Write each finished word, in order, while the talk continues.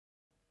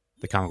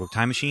The Comic Book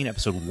Time Machine,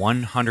 episode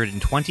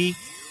 120,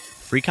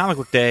 Free Comic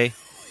Book Day,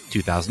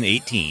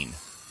 2018.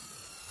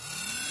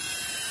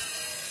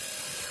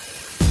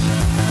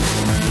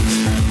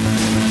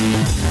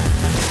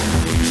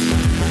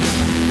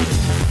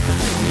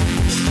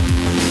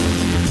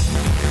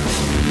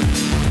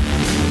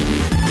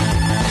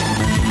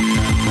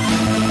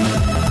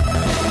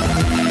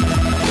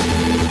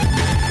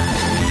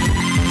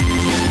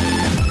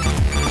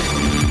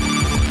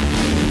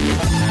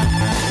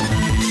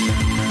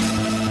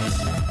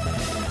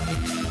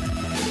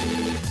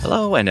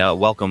 Hello, and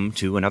welcome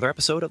to another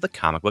episode of the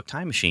Comic Book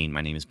Time Machine.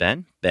 My name is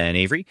Ben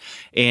Avery,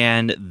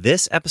 and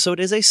this episode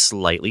is a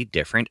slightly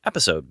different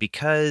episode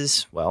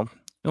because, well,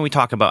 when we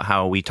talk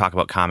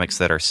about comics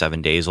that are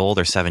 7 days old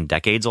or 7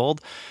 decades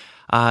old,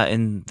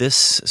 in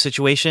this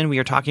situation, we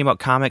are talking about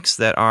comics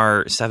that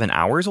are 7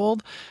 hours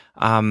old.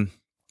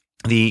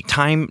 The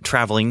time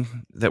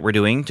traveling that we're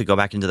doing to go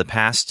back into the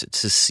past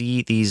to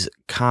see these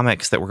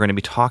comics that we're going to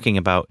be talking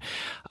about,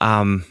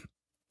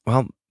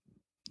 well,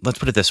 let's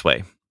put it this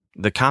way.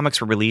 The comics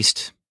were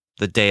released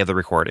the day of the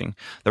recording.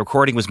 The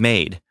recording was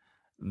made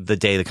the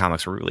day the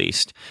comics were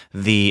released.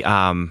 The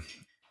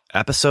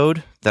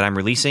episode that I'm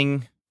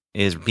releasing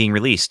is being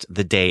released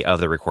the day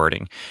of the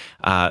recording.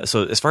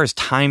 So as far as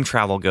time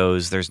travel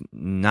goes, there's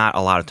not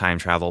a lot of time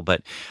travel,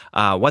 but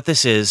what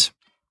this is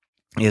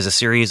a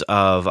series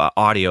of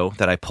audio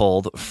that I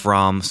pulled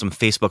from some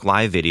Facebook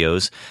Live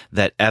videos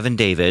that Evan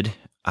David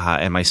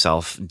and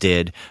myself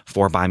did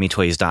for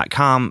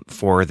BuyMeToys.com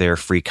for their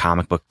free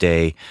comic book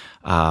day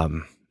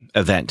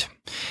event.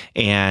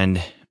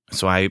 And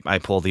so I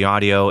pulled the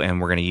audio, and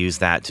we're going to use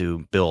that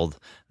to build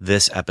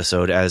this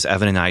episode as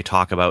Evan and I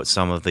talk about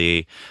some of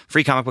the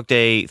free comic book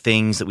day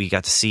things that we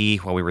got to see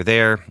while we were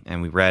there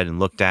and we read and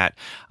looked at.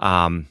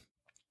 And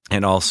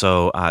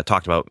also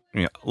talked about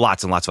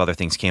lots and lots of other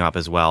things came up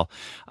as well.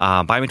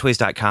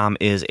 BuyMeToys.com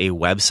is a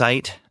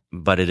website,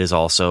 but it is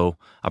also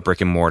a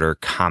brick and mortar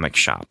comic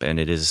shop, and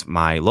it is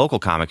my local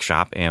comic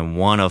shop and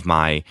one of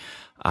my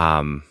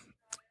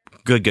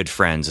good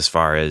friends as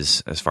far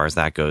as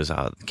that goes.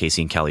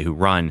 Casey and Kelly, who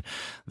run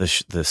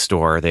the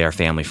store, they are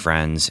family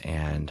friends,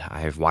 and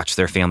I've watched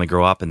their family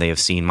grow up, and they have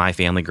seen my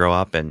family grow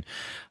up, and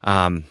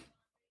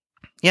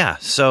yeah,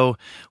 so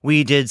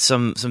we did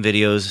some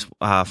videos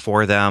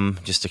for them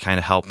just to kind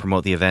of help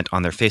promote the event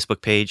on their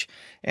Facebook page,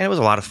 and it was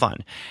a lot of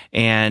fun.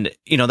 And,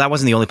 that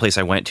wasn't the only place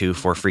I went to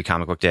for Free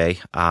Comic Book Day.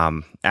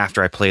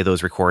 After I play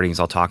those recordings,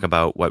 I'll talk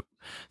about what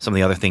some of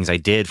the other things I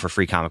did for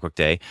Free Comic Book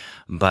Day.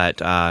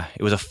 But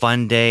it was a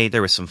fun day.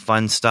 There was some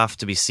fun stuff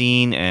to be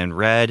seen and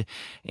read,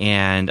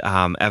 and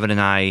Evan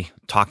and I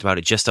talked about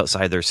it just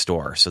outside their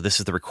store. So this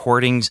is the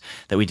recordings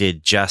that we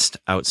did just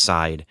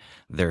outside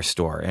their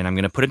store, and I'm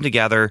going to put them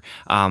together.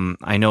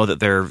 I know that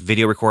they're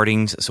video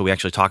recordings, so we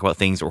actually talk about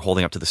things that we're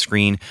holding up to the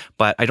screen,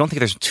 but I don't think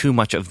there's too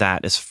much of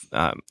that,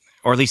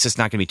 or at least it's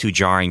not going to be too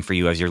jarring for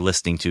you as you're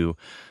listening to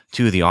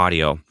the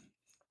audio.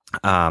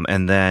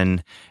 And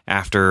then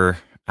after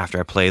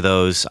I play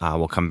those,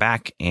 we'll come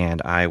back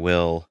and I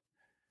will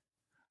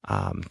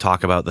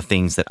talk about the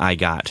things that I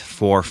got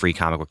for Free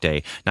Comic Book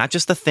Day, not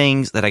just the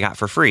things that I got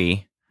for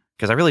free,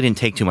 because I really didn't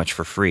take too much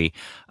for free.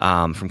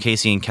 From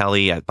Casey and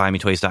Kelly at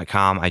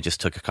BuyMeToys.com, I just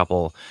took a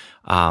couple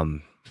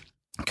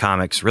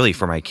comics really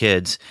for my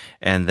kids,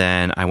 and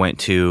then I went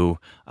to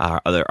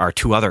our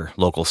two other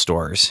local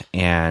stores,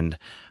 and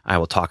I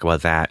will talk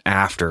about that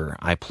after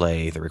I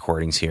play the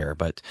recordings here.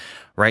 But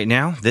right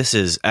now, this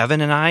is Evan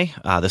and I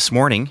this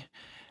morning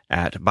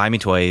at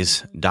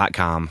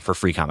BuyMeToys.com for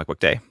Free Comic Book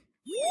Day.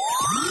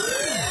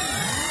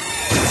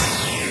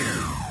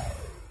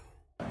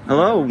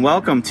 Hello, and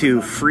welcome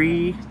to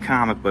Free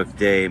Comic Book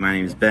Day. My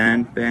name is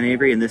Ben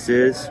Avery, and this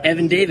is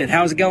Evan David.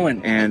 How's it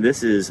going? And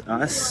this is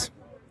us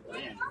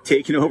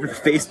taking over the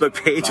Facebook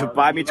page of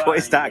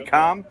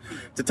BuyMeToys.com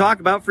to talk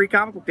about Free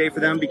Comic Book Day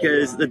for them,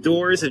 because the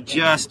doors have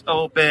just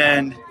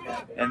opened,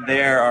 and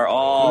there are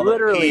all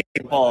the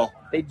people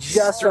they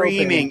just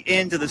streaming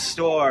into the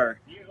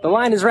store. The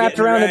line is wrapped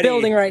around the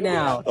building right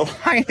now. The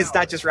line is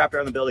not just wrapped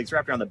around the building; it's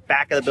wrapped around the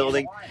back of the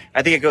building.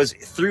 I think it goes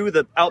through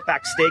the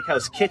Outback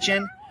Steakhouse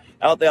kitchen,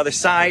 out the other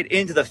side,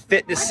 into the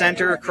fitness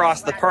center,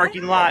 across the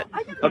parking lot.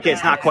 Okay,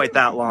 it's not quite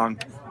that long,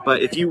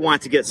 but if you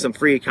want to get some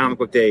free Comic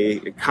Book Day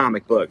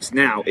comic books,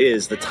 now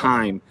is the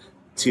time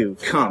to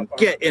come.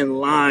 Get in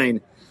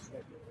line.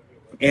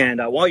 And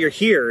while you're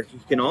here, you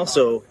can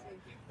also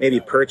maybe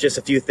purchase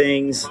a few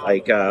things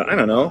like,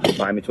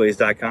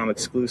 BuyMeToys.com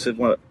exclusive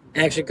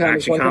Action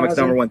Comics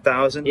number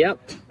 1000.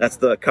 Yep. That's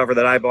the cover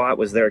that I bought,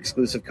 was their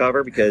exclusive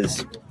cover,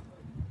 because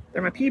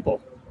they're my people.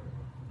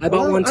 I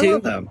bought one too. I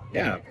love them.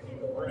 Yeah.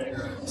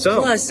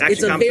 So, plus, Action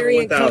it's a Comics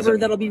variant number 1000. cover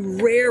that'll be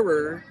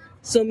rarer,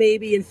 so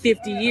maybe in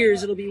 50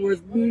 years it'll be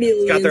worth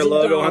millions. Got their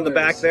logo of on the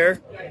back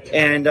there.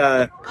 And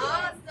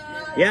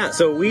yeah,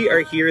 so we are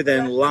here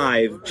then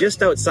live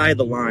just outside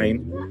the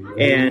line,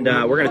 and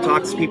we're going to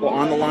talk to some people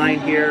on the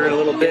line here in a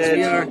little bit.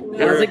 Yes, we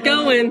are. How's it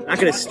going? Not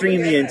going to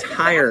stream the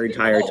entire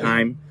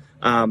time.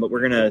 But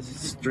we're going to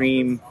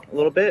stream a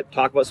little bit,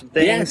 talk about some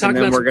things, Yeah, talk and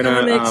then about we're some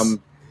going comics.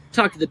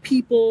 talk to the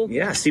people.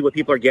 Yeah, see what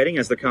people are getting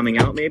as they're coming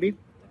out, maybe.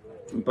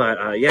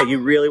 But yeah, you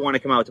really want to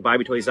come out to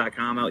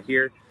BuyMeToys.com out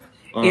here.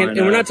 And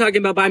we're not talking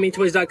about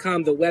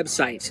BuyMeToys.com, the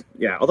website.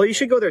 Yeah, although you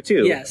should go there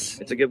too. Yes.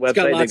 It's a good It's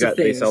got website. lots of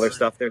They things. sell their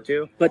stuff there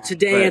too. But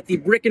today at the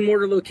brick and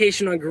mortar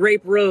location on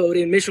Grape Road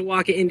in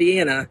Mishawaka,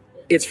 Indiana,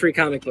 it's Free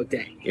Comic Book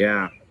Day.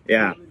 Yeah,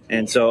 yeah.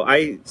 And so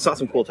I saw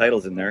some cool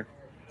titles in there.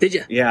 Did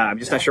you? Yeah, I'm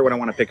just not sure what I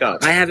want to pick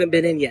up. I haven't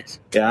been in yet.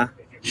 Yeah,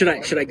 Should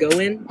I go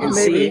in and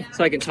Maybe. see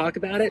so I can talk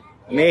about it?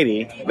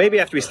 maybe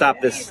after we stop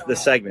this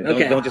segment.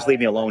 Okay. Don't just leave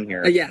me alone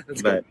here. Yeah,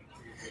 that's but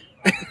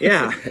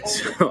yeah.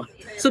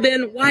 So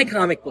Ben, why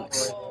comic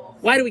books?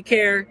 Why do we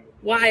care?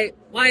 Why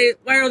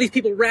are all these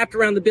people wrapped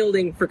around the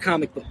building for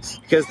comic books?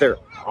 Because they're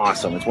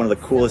awesome. It's one of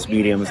the coolest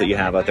mediums that you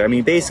have out there. I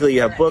mean, basically,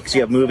 you have books,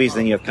 you have movies,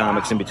 then you have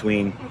comics in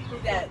between.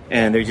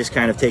 And they're just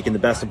kind of taking the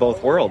best of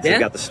both worlds. Yeah. They've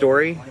got the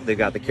story, they've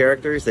got the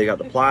characters, they've got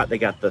the plot, they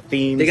got the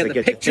themes, They got that the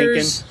get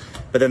pictures. you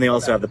thinking. But then they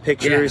also have the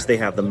pictures, Yeah. they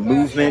have the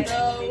movement,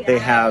 they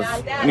have,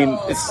 I mean,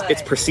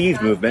 it's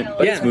perceived movement,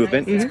 but it's Yeah.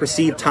 movement. It's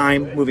perceived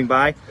time moving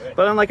by.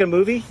 But unlike a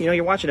movie, you know,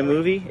 you're watching a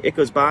movie, it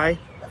goes by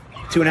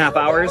 2.5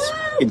 hours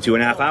in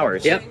 2.5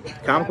 hours. Yep.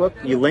 Comic book,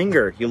 you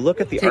linger, you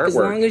look at the Take artwork. as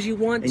long as you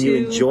want and to.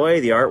 you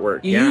enjoy the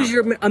artwork. You yeah. use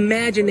your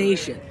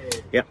imagination.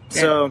 Yep.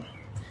 So,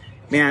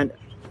 man,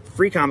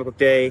 Free Comic Book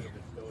Day,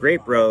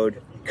 Grape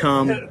Road.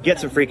 Come get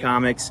some free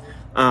comics,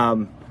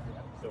 and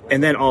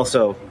then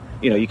also,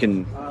 you know, you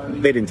can.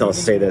 They didn't tell us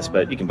to say this,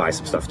 but you can buy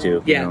some stuff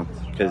too. Yeah. You know,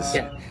 because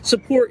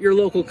Support your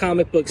local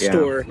comic book Yeah,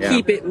 store. yeah.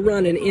 Keep it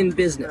running in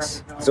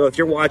business. so if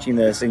you're watching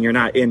this and you're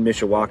not in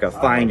Mishawaka,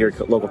 find your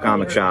local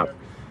comic shop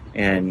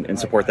and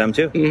support them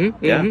too.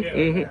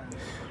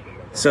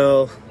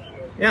 So,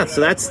 yeah.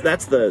 So that's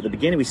the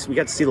beginning. We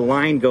got to see the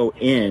line go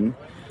in.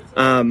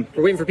 We're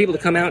waiting for people to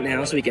come out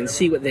now so we can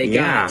see what they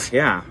got.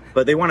 Yeah.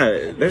 But they want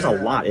to. There's a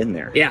lot in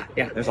there. Yeah.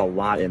 There's a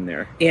lot in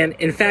there. And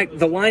in fact,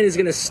 the line is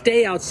going to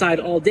stay outside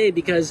all day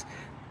because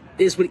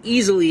this would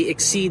easily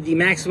exceed the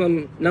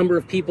maximum number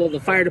of people the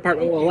fire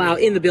department will allow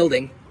in the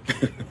building.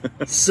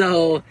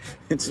 So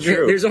It's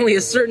true. there's only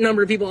a certain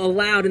number of people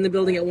allowed in the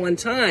building at one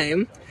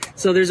time.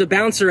 So there's a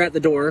bouncer at the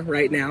door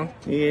right now,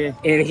 Yeah.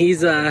 and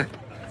he's a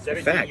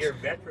Fact. 17-year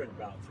veteran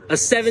bouncer.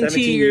 17-year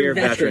 17-year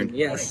veteran. veteran.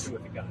 Yes.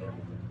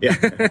 Yeah.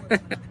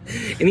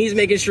 And he's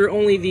making sure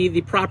only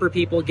the proper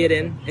people get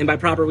in, and by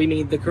proper we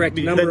mean the correct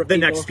number of the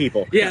people. next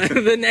people. Yeah,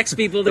 the next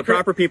people. The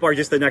proper people are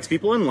just the next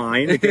people in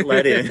line that get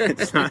let in.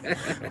 It's not,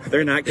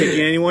 they're not kicking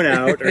anyone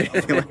out or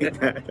anything like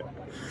that.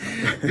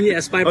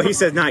 Yes, by Oh, he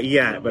said not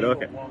yet, but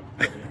okay.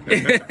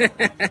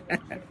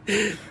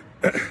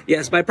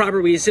 yes, by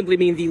proper we simply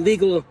mean the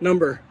legal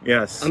number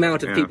Yes.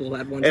 amount of Yeah. people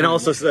at one time. And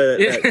also so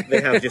that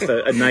they have just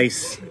a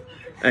nice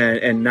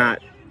and not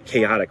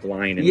chaotic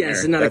line in there.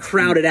 Yes, and not a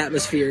crowded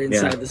atmosphere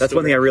inside the that's store.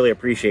 one thing I really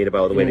appreciate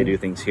about the way they do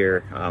things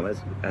here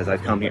as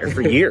I've come here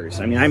for years.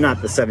 I mean, I'm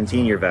not the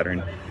 17-year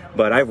veteran,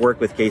 but I've worked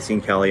with Casey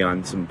and Kelly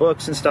on some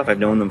books and stuff. I've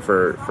known them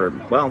for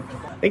well,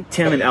 I think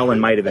Tim and Ellen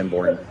might have been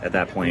born at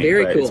that point.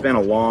 Very but cool. It's been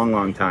a long,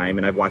 long time,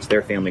 and I've watched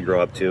their family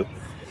grow up too.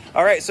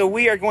 All right, so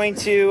we are going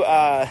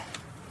to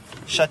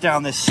shut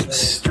down this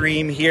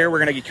stream here. We're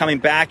going to be coming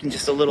back in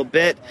just a little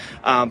bit,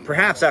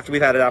 perhaps after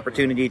we've had an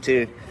opportunity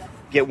to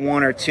get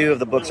one or two of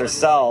the books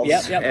ourselves.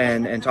 Yep.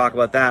 And talk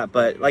about that.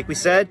 But like we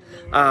said,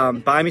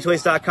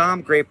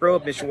 BuyMeToys.com, Grape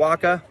Road,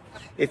 Mishawaka.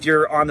 If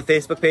you're on the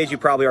Facebook page, you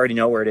probably already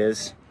know where it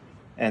is.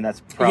 And that's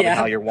probably Yeah.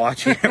 how you're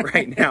watching it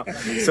right now.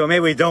 So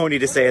maybe we don't need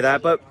to say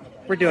that, but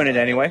we're doing it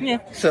anyway. Yeah.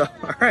 So,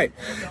 all right.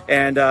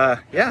 And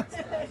yeah,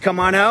 come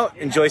on out,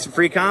 enjoy some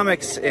free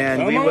comics,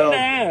 and we Come on will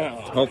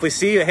down. hopefully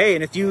see you. Hey,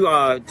 and if you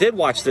did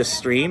watch this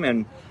stream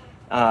and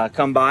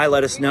come by,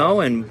 let us know,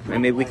 and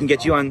maybe we can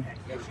get you on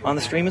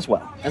the stream as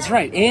well. That's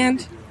right,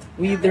 and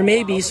there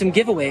may be some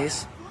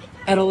giveaways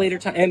at a later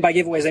time. And by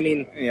giveaways, I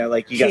mean Yeah,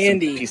 like you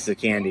Candy. got some pieces of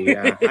candy.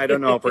 Yeah. I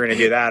don't know if we're going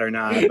to do that or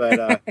not,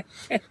 but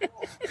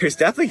there's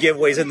definitely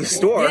giveaways in the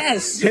store.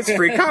 Yes. It's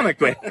free comic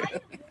book.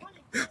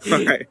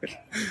 All right.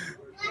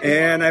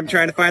 And I'm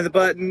trying to find the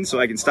button so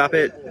I can stop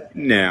it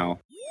now.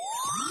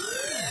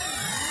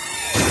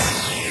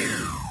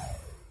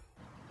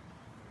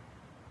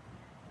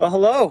 Well,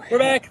 hello. We're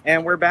back.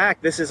 And we're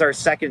back. This is our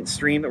second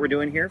stream that we're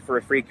doing here for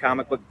a free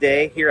comic book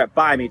day here at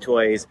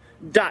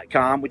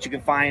BuyMeToys.com, which you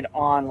can find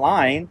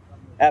online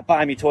at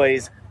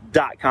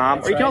BuyMeToys.com.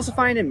 Or you can also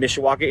find in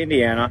Mishawaka,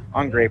 Indiana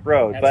on Grape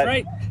Road. That's but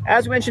right.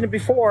 as we mentioned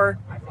before,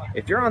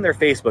 if you're on their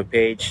Facebook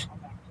page,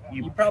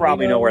 you probably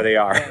probably know know. where they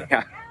are. Yeah.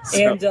 Yeah. So-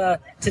 And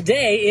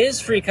today is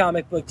Free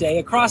Comic Book Day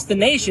across the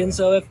nation.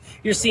 So if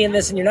you're seeing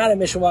this and you're not in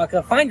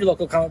Mishawaka, find your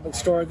local comic book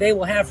store. They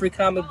will have free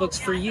comic books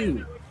for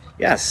you.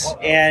 yes.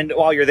 And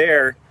while you're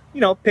there,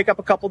 pick up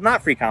a couple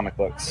not free comic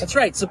books. That's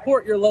right.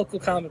 Support your local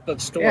comic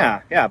book store.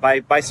 Yeah.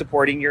 By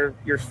supporting your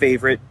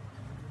favorite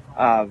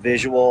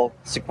visual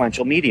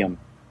sequential medium.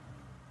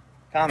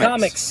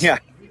 Comics. Yeah.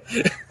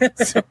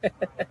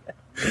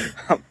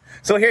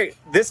 So here,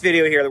 this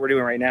video here that we're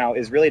doing right now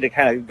is really to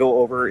kind of go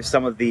over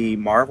some of the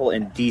Marvel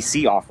and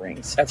DC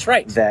offerings That's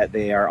right. that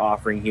they are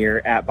offering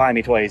here at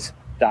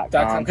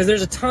BuyMeToys.com. Because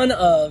there's a ton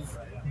of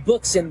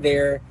books in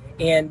there,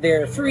 and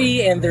they're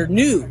free and they're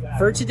new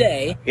for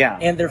today. Yeah.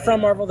 And they're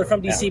from Marvel, they're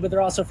from DC, but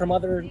they're also from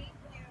other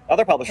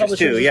publishers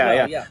too. as Yeah,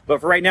 well, yeah.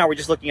 But for right now, we're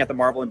just looking at the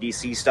Marvel and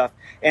DC stuff.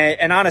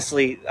 And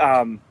honestly,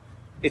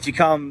 if you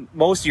come,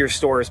 most of your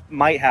stores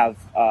might have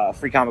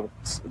free comic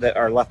books that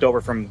are left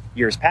over from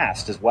years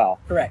past as well.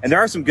 Correct. And there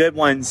are some good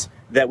ones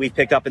that we've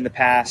picked up in the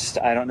past.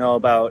 I don't know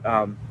about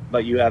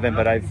you, Evan,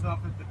 but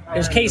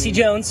There's Casey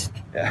Jones.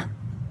 Yeah.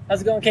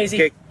 How's it going, Casey?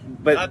 Okay,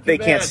 but they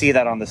can't see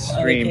that on the Oh, they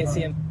stream. can't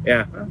see him.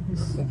 Yeah.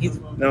 He's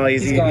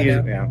He's gone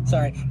now. yeah.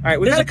 Sorry. All right,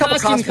 we've There's got a couple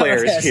costume cosplayers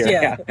contest,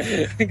 here.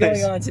 Yeah.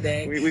 Going on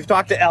today. We've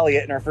talked to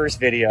Elliot in our first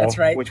video. That's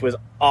right. Which was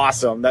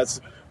awesome.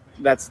 That's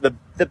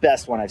the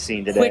best one I've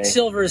seen today.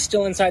 Quicksilver is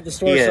still inside the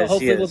store, He so is,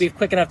 hopefully he we'll is. be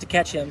quick enough to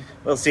catch him.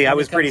 We'll see. I when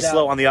was he pretty comes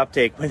slow out. on the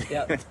uptake when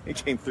Yep.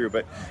 it came through,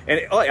 but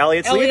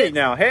Elliot's Elliot. leaving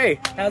now. Hey,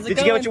 How's it did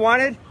you get what going? you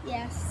wanted?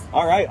 Yes.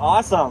 All right,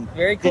 awesome.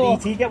 Very cool.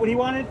 Did ET get what he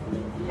wanted?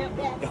 Yes.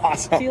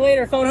 Awesome. See you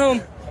later. Phone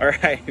home. All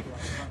right.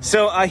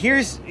 So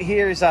here's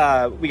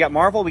we got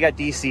Marvel, we got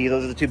DC.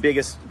 Those are the two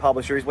biggest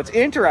publishers. What's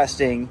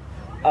interesting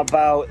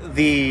about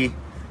the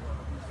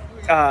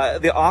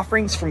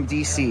offerings from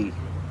DC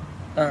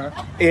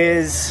Uh-huh.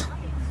 is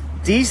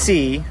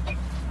DC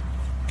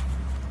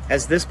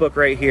has this book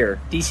right here,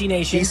 DC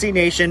Nation. DC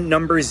Nation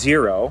number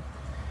 0,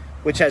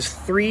 which has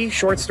 3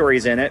 short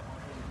stories in it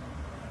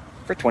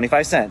for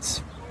 25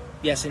 cents.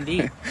 Yes,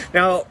 indeed.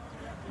 Now,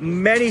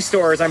 many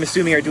stores, I'm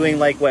assuming, are doing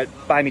like what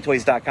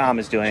BuyMeToys.com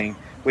is doing,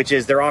 which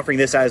is they're offering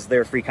this as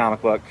their free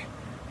comic book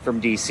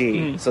from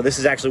DC. So this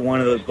is actually one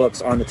of the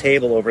books on the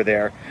table over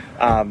there.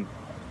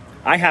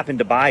 I happened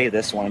to buy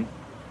this one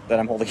that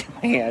I'm holding in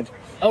my hand,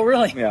 Oh,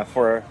 really? yeah,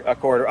 for a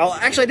quarter. Oh,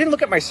 actually, I didn't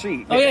look at my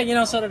receipt. Oh,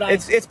 yeah, so did I.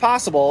 It's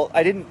possible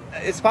I didn't.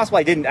 It's possible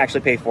I didn't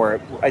actually pay for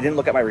it. I didn't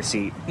look at my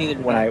receipt Neither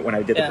did when I.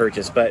 I did Yeah. the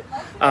purchase. But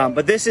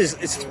this is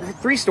it's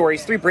 3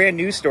 stories, 3 brand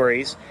new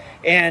stories,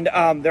 and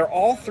they're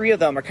all 3 of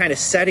them are kind of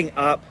setting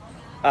up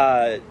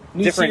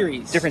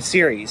different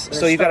series.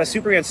 So you've got a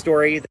Superman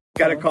story that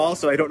got a call.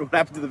 So I don't know what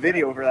happened to the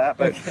video for that,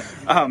 but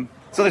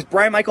so there's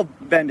Brian Michael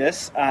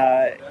Bendis,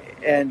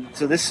 and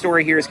so this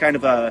story here is kind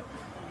of a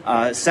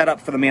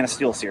setup for the Man of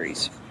Steel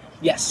series.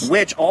 Yes.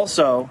 Which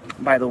also,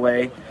 by the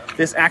way,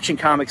 this Action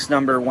Comics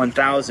number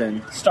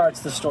 1000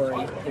 Starts the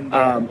story.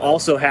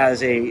 also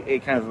has a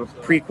kind of a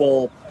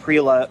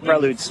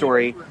prelude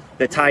story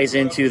that ties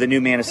into the new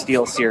Man of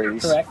Steel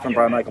series. Correct. From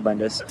Brian Michael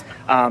Bendis.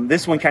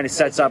 This one kind of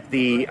sets up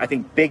the, I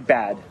think, big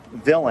bad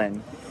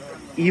villain,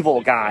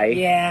 evil guy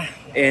Yeah.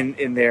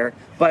 in there.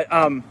 But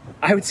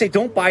I would say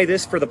don't buy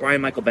this for the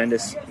Brian Michael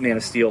Bendis Man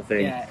of Steel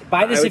thing. Yeah.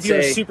 Buy this I if would you're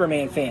a say-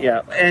 Superman fan.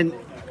 Yeah, and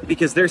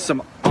because there's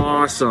some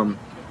awesome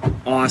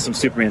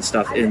Superman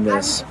stuff in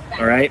this.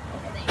 All right.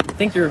 I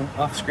think you're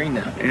off screen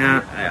now.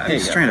 Yeah, I'm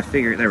just trying to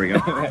figure. There we go.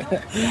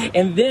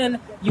 And then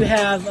you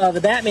have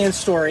the Batman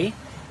story,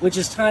 which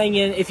is tying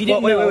in. If you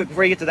didn't know, Wait,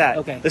 before you get to that,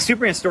 Okay. the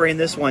Superman story in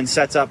this one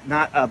sets up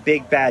not a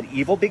big bad,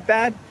 evil big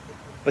bad,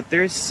 but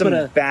there's some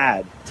But a-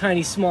 bad,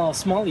 tiny,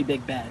 smally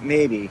big bad.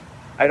 maybe.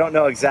 I don't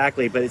know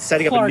exactly, but it's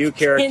setting up Clark a new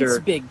character, Kent's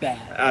big bad.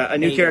 a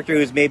new maybe. character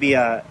who's maybe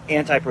a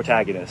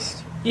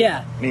anti-protagonist,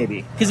 Yeah,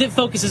 maybe. because it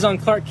focuses on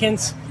Clark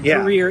Kent's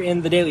Yeah. career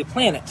in the Daily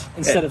Planet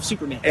instead of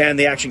Superman. And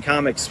the Action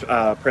Comics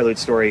prelude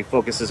story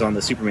focuses on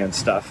the Superman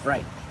stuff,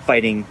 Right.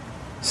 fighting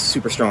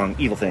super strong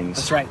evil things.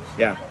 That's right.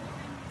 Yeah.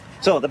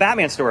 So the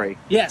Batman story.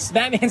 Yes,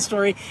 Batman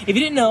story. If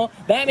you didn't know,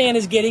 Batman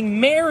is getting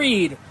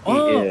married. is.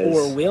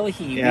 Or will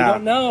he? Yeah. We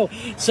don't know.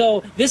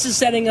 So this is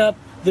setting up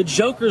the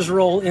Joker's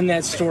role in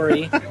that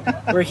story,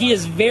 where he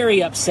is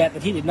very upset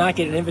that he did not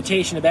get an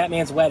invitation to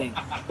Batman's wedding.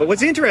 But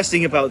what's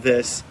interesting about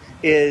this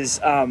is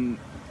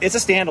it's a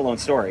standalone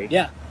story.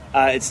 Yeah.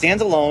 It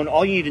stands alone.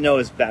 All you need to know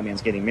is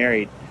Batman's getting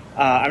married.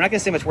 I'm not going to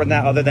say much more than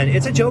that, other than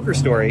it's a Joker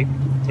story,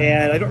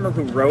 and I don't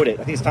remember who wrote it.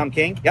 I think it's Tom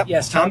King. Yep.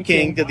 Yes, Tom Tom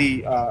King King. did the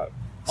script of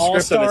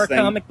All-star this thing,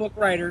 comic book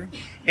writer.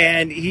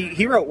 and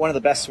he wrote one of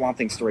the best Swamp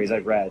Thing stories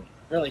I've read.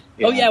 Really?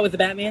 Yeah. Oh, yeah, with the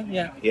Batman?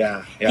 Yeah.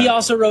 Yeah. He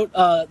also wrote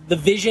The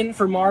Vision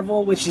for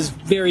Marvel, which is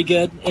very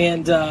good,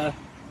 and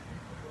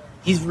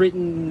he's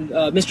written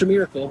Mr.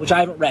 Miracle, which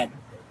I haven't read.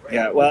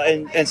 Yeah. Well,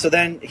 and so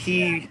then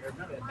he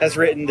has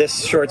written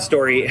this short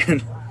story,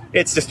 and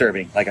it's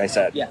disturbing. Like I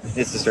said. Yeah.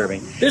 It's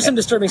disturbing. There's some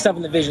disturbing stuff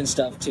in the Vision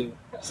stuff, too.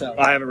 So,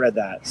 I haven't read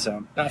that,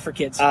 so. not for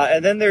kids.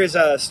 And then there's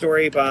a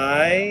story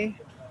by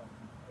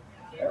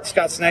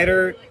Scott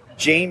Snyder,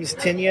 James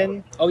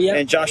Tinian, Oh, yeah?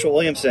 and Joshua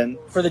Williamson,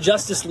 For the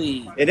Justice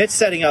League. and it's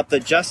setting up the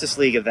Justice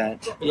League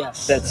event.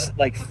 Yes. That's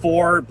like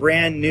 4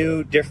 brand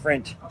new,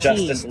 different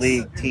Justice Teams.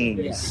 League teams,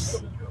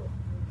 Yes.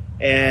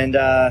 and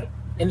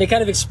And they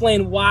kind of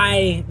explain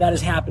why that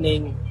is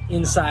happening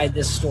inside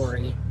this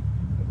story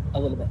a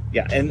little bit.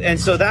 yeah, and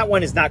so that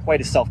one is not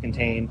quite as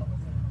self-contained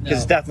because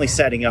it's No. definitely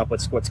setting up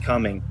what's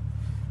coming.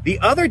 The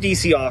other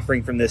DC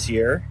offering from this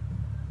year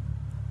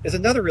is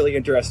another really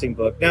interesting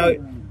book. Now,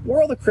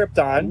 World of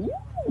Krypton.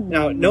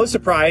 Now, no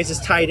surprise, is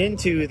tied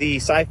into the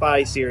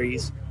sci-fi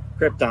series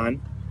Krypton.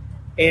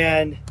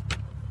 And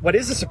what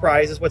is a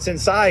surprise is what's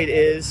inside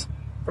is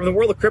from the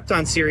World of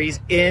Krypton series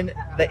in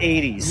the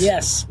 80s.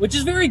 Yes, which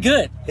is very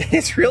good.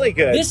 It's really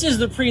good. This is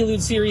the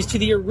prelude series to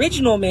the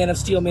original Man of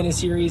Steel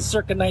miniseries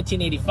circa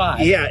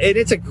 1985. Yeah, and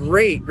it's a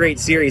great, great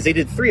series. They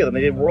did 3 of them.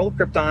 They did World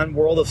of Krypton,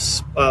 World of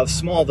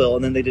Smallville,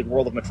 and then they did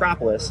World of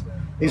Metropolis.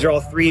 These are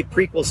all 3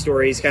 prequel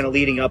stories kind of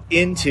leading up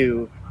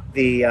into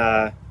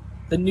the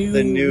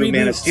new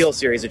Man of Steel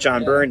series that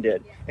John Byrne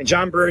did. And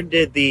John Byrne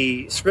did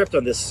the script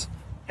on this,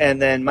 and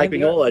then Mike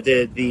Mignola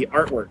did the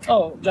artwork.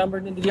 Oh, John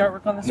Byrne did the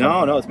artwork on this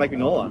one? No, it's Mike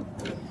Mignola.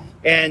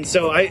 And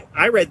so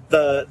I read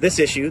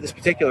this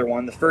particular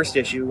one, the first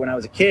issue, when I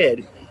was a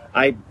kid.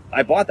 I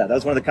bought that. That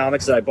was one of the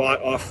comics that I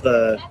bought off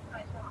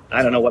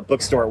I don't know what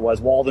bookstore it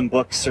was, Walden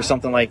Books or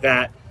something like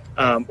that,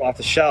 off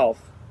the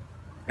shelf.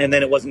 And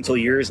then it wasn't until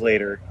years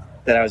later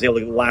that I was able to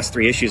get the last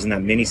 3 issues in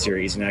that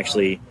miniseries and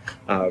actually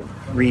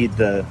read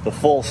the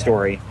full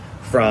story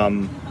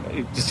from,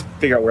 just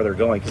figure out where they're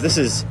going. Because this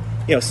is,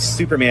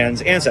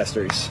 Superman's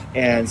ancestors,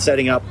 and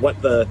setting up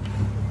what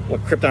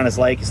Krypton is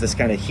like, is this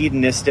kind of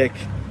hedonistic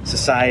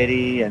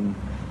society, and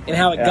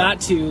how it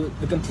got to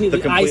the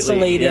completely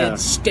isolated,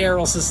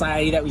 sterile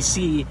society that we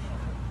see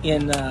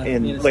in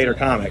later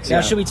comics.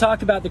 Now, should we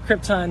talk about the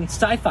Krypton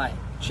sci-fi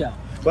show?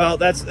 Well,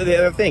 that's the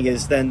other thing,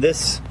 is then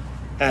this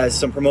has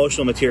some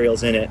promotional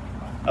materials in it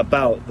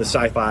about the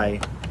sci-fi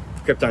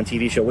Krypton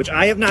TV show, which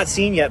I have not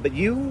seen yet, but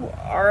you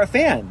are a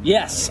fan.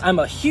 Yes, I'm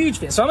a huge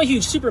fan. So I'm a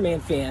huge Superman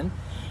fan,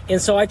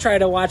 and so I try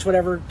to watch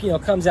whatever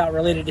comes out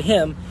related to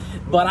him.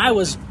 But I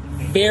was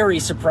very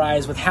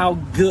surprised with how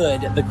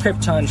good the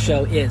Krypton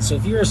show is. So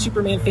if you're a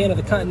Superman fan of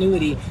the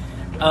continuity,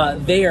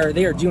 they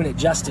are doing it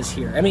justice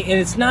here. I mean, and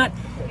it's not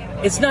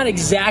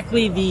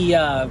exactly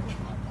the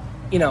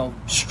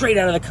straight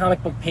out of the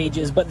comic book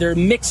pages, but they're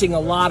mixing a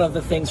lot of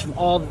the things from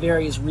all the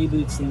various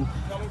reboots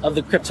of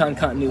the Krypton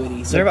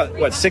continuity. So they're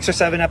about 6 or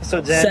 7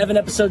 episodes in. 7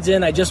 episodes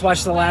in. I just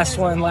watched the last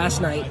one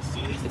last night.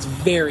 It's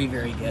very,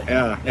 very good.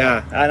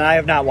 Yeah, and I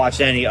have not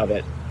watched any of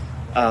it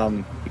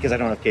because I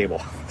don't have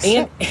cable.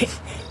 And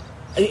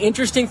an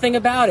interesting thing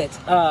about it,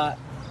 you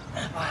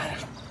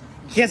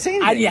can't say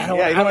anything. I don't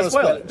want to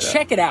spoil it.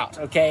 Check it out,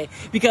 okay?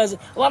 Because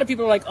a lot of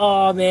people are like,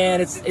 "Oh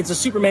man, it's a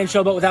Superman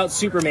show, but without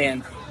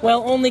Superman."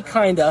 Well, only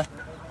kinda.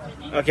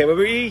 Okay, but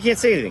you can't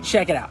say anything.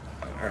 Check it out.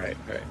 All right.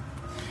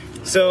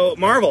 So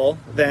Marvel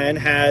then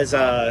has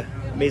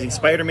Amazing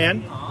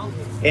Spider-Man,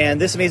 and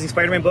this Amazing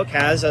Spider-Man book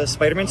has a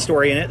Spider-Man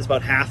story in it. It's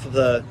about half of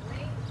the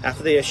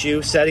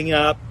issue, setting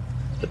up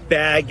the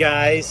bad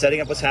guys,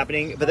 setting up what's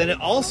happening. But then it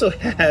also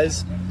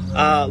has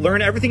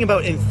learn everything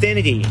about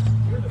Infinity,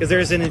 because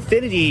there's an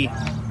Infinity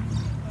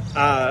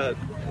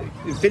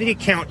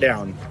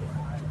Countdown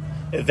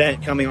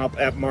event coming up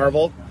at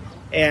Marvel.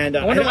 And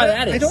I wonder why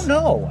that is. I don't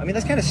know. I mean,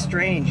 that's kind of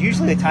strange.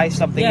 Usually they tie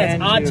something in. Yeah,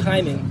 it's odd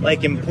timing.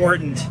 Like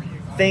important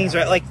things,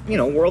 right? Like,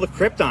 World of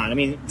Krypton. I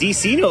mean,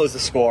 DC knows the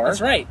score. That's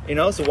right.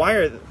 So why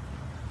are...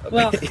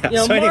 Well,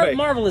 anyway.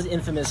 Marvel is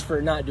infamous for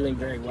not doing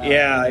very well.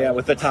 Yeah,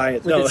 with the tie.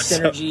 With its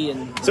synergy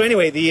and... So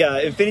anyway,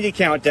 the Infinity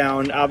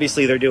Countdown,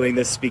 obviously they're doing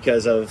this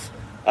because of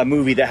a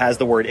movie that has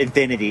the word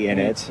infinity in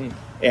it.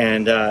 Mm-hmm.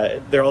 And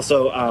they're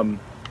also...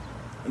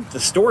 the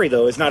story,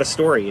 though, is not a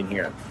story in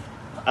here.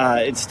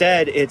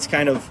 Instead, it's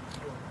kind of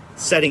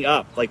setting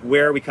up, like,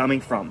 where are we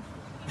coming from?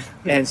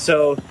 And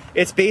so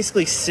it's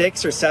basically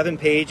 6 or 7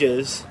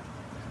 pages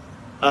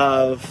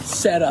of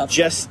setup,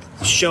 just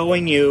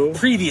showing you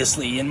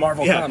previously in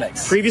Marvel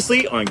Comics,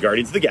 previously on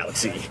Guardians of the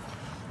Galaxy.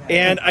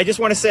 And I just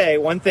want to say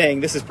one thing: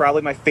 this is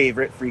probably my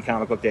favorite Free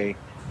Comic Book Day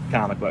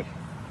comic book.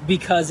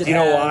 Because it Do you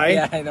know why?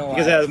 Yeah, I know why.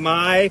 Because it has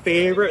my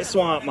favorite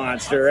Swamp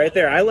Monster right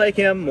there. I like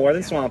him more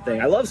than Swamp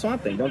Thing. I love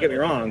Swamp Thing, don't get me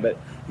wrong, but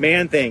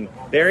Man-Thing,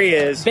 there he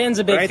is. Ben's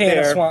a big right fan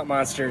there. of Swamp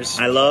Monsters.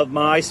 I love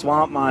my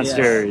Swamp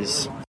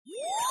Monsters. Yes.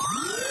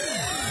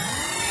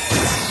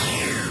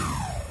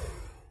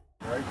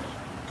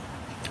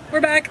 We're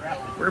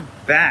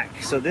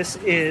back. So this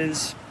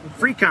is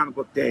Free Comic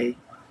Book Day,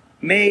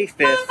 May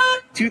 5th,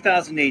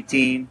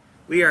 2018.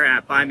 We are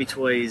at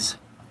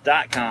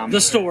BuyMeToys.com.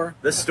 The store.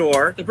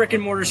 The brick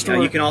and mortar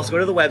store. You can also go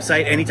to the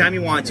website anytime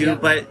you want to,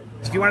 but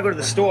if you want to go to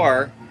the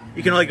store,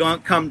 you can only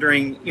come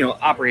during,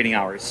 operating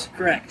hours.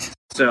 Correct.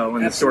 So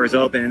when the store is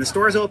open. And the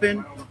store is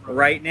open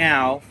right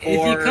now for...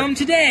 If you come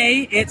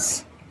today,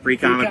 it's Free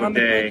Comic Book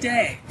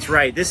Day. That's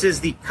right. This is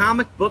the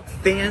comic book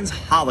fans'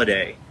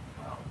 holiday.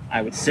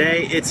 I would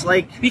say it's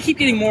like... We keep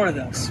getting more of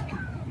those.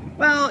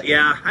 Well,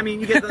 yeah. I mean,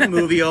 you get the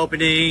movie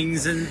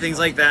openings and things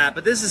like that,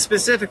 but this is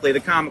specifically the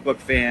comic book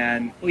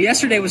fan. Well,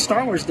 yesterday was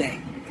Star Wars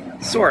Day.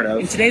 Sort of.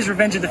 And today's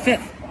Revenge of the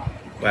 5th.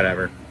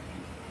 Whatever.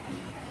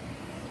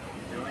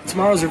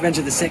 Tomorrow's Revenge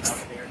of the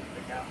 6th.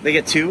 They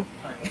get 2?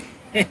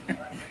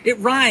 It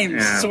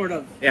rhymes, sort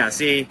of. Yeah,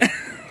 see?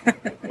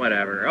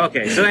 Whatever.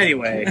 Okay, so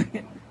anyway...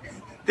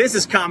 This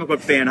is Comic Book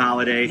Fan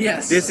Holiday.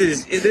 Yes. This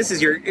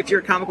is your, if you're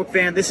a comic book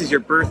fan, this is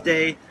your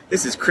birthday.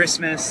 This is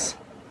Christmas.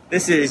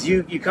 This is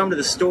you come to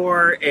the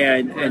store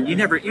and you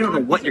don't know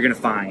what you're going to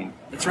find.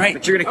 That's right.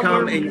 But you're going to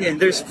come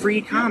and there's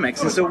free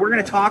comics. And so we're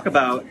going to talk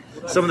about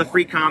some of the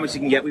free comics you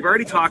can get. We've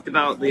already talked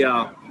about the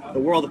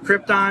World of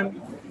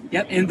Krypton.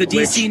 Yep, and the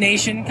DC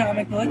Nation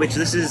comic book. Which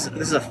this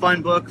is a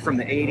fun book from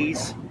the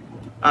 80s.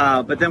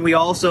 But then we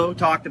also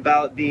talked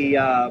about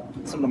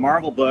some of the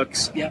Marvel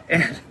books, Yep.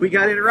 and we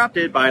got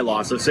interrupted by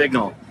Loss of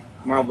Signal.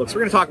 Marvel books. We're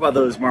going to talk about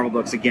those Marvel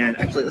books again.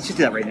 Actually, let's just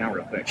do that right now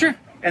real quick. Sure.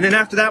 And then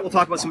after that, we'll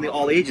talk about some of the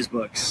all-ages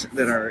books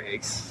that are...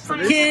 For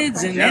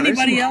kids and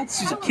anybody else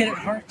who's a kid at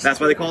heart. That's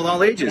why they call it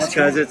all ages,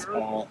 because it's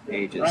all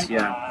ages, Right.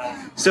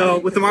 yeah. So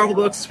with the Marvel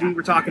books, we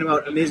were talking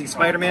about Amazing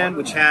Spider-Man,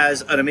 which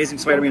has an Amazing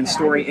Spider-Man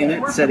story in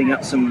it, setting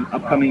up some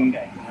upcoming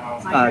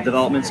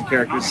developments and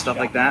characters, stuff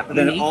like that. But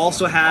then it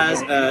also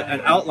has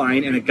an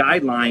outline and a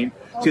guideline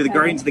to the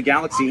Guardians of the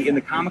Galaxy in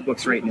the comic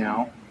books right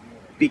now,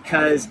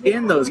 because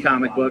in those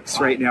comic books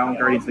right now,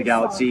 Guardians of the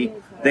Galaxy,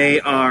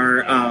 they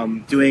are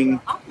doing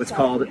what's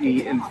called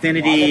the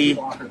Infinity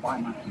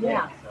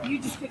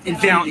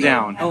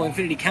Countdown. Oh,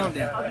 Infinity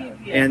Countdown.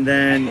 And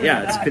then,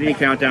 yeah, it's Infinity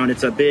Countdown.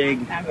 It's a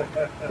big,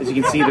 as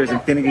you can see, there's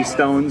Infinity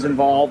Stones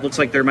involved. Looks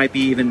like there might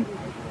be even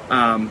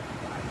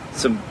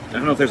some, I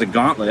don't know if there's a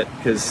gauntlet,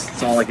 because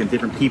it's all like in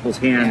different people's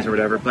hands or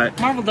whatever. But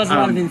Marvel does a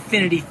lot of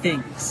Infinity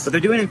things. But they're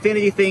doing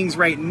Infinity things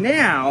right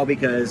now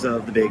because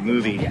of the big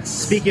movie. Yes.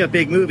 Speaking of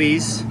big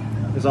movies,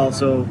 there's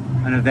also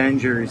an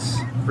Avengers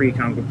free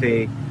comic book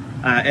day.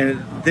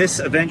 And this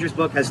Avengers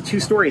book has 2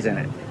 stories in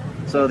it.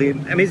 So the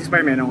Amazing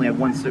Spider-Man only had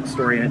 1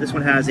 story in it. This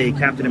one has a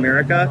Captain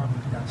America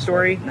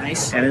story.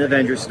 Nice. And an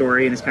Avengers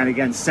story. And it's kind of,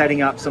 again,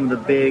 setting up some of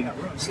the big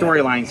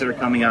storylines that are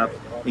coming up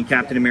in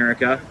Captain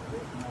America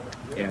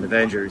and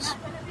Avengers.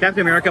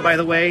 Captain America, by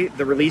the way,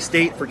 the release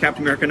date for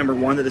Captain America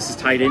 #1 that this is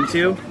tied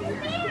into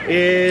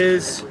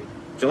is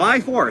July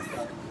 4th,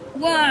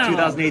 Wow.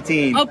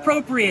 2018.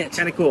 Appropriate.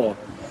 Kind of cool.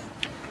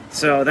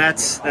 So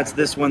that's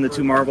this one, the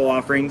 2 Marvel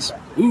offerings.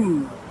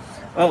 Ooh.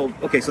 Oh,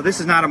 okay, so this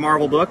is not a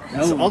Marvel book.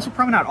 It's No. also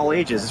probably not all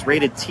ages. It's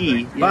rated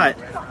T, but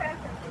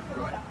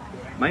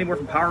Mighty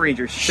Morphin Power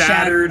Rangers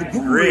Shattered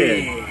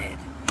Grid.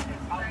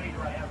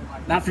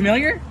 Not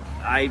familiar?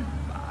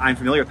 I'm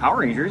familiar with Power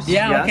Rangers.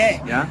 Yeah, yes.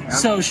 okay. Yeah.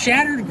 So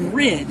Shattered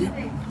Grid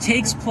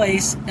takes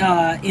place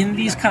in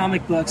these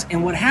comic books,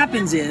 and what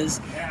happens is,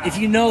 if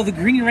you know the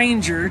Green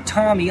Ranger,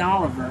 Tommy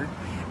Oliver,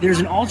 there's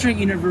an alternate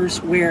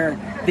universe where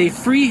they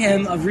free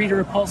him of Rita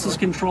Repulsa's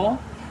control,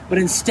 but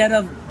instead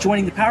of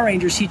joining the Power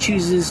Rangers, he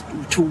chooses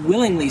to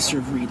willingly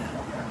serve Rita.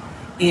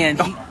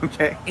 And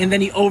okay. and then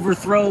he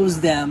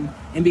overthrows them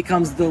and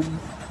becomes the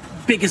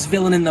biggest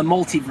villain in the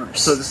multiverse.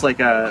 So this is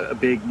like a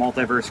big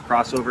multiverse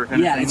crossover kind of thing?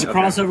 Yeah, it's a Okay.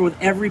 crossover with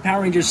every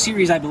Power Rangers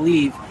series, I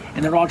believe,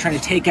 and they're all trying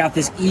to take out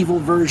this evil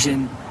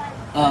version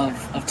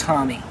of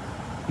Tommy,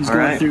 who's All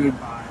going right. through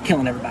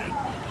killing everybody.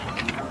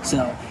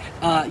 So,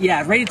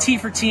 yeah, rated T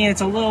for teen.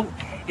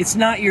 It's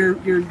not your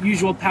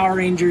usual Power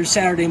Rangers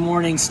Saturday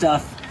morning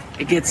stuff.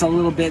 It gets a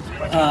little bit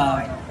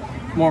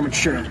more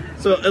mature.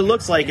 So it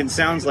looks like and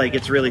sounds like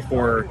it's really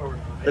for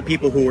the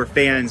people who were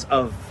fans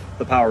of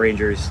the Power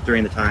Rangers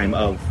during the time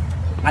of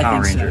I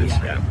Power think so, Rangers.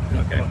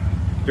 yeah. Okay.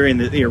 During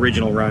the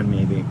original run,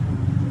 maybe.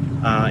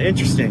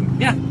 Interesting.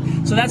 Yeah,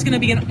 so that's going to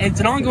be it's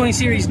an ongoing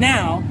series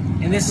now,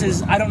 and this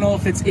is, I don't know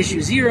if it's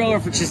issue 0 or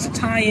if it's just a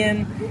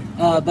tie-in,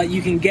 but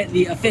you can get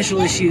the official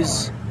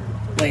issues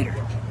later.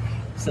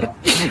 So,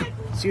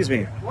 Excuse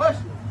me.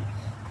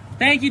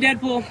 thank you,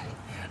 Deadpool.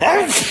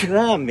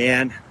 Oh,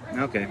 man.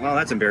 Okay, well,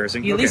 that's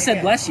embarrassing. You at Okay. least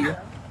said bless you.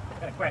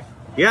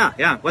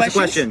 Yeah. What's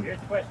Questions? the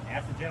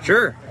question?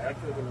 Sure.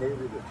 After the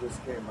movie that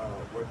just came out,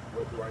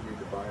 what do I need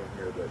to buy in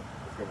here that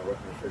is going to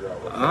let me figure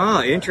out what?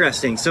 Oh,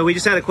 interesting. So we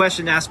just had a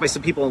question asked by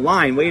some people in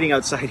line waiting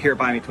outside here at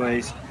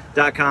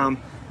BuyMeToys.com.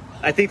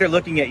 I think they're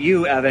looking at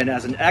you, Evan,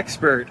 as an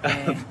expert.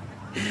 That's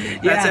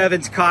Yeah.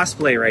 Evan's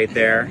cosplay right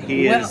there.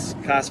 He Well- is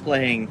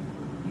cosplaying.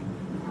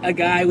 A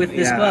guy with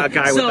this Yeah, glove. a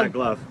guy with So, that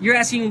glove. You're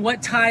asking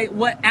what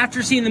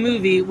after seeing the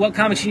movie, what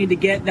comics you need to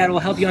get that will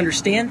help you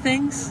understand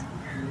things?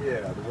 Yeah,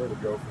 where to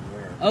go from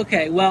there.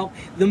 Okay, well,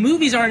 the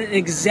movies aren't an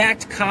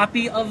exact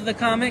copy of the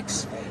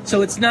comics,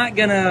 so it's not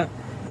gonna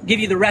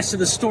give you the rest of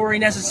the story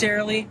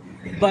necessarily.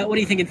 But what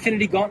do you think,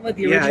 Infinity Gauntlet,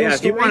 the original Yeah.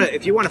 story?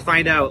 If you want to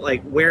find out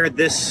like where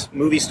this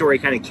movie story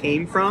kind of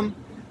came from,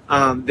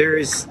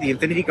 there's the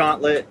Infinity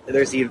Gauntlet.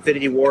 There's the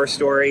Infinity War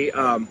story.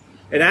 And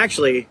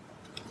actually,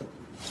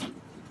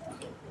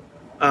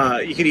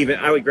 you could even,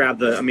 I would grab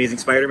the Amazing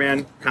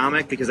Spider-Man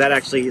comic because that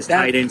actually is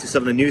tied into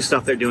some of the new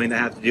stuff they're doing that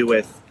have to do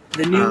with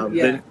The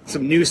new,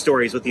 some new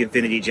stories with the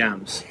Infinity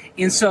Gems.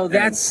 and so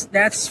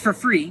that's for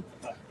free.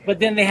 But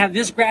then they have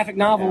this graphic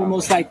novel,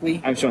 most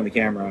likely, I'm showing the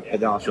camera, but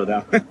then I'll show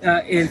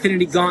that.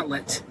 Infinity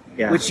Gauntlet,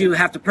 Yeah. which you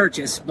have to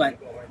purchase, but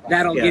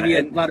that'll Yeah, give you a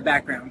and- lot of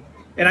background.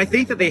 And I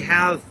think that they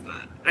have,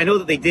 I know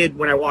that they did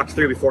when I walked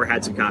through before,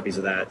 had some copies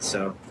of that.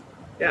 So,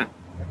 yeah.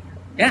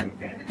 Yeah,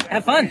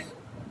 have fun.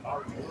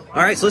 All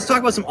right, so let's talk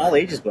about some all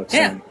ages books.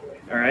 Yeah. Then.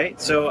 All right,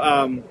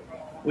 so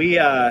we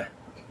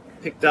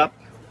picked up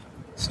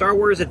Star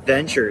Wars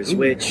Adventures,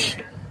 which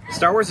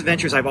Star Wars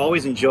Adventures I've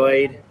always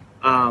enjoyed.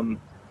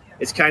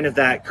 It's kind of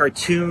that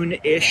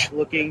cartoon-ish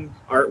looking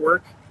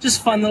artwork.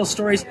 Just fun little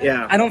stories.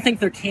 Yeah. I don't think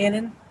they're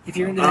canon. If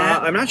you're into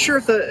that. I'm not sure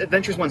if the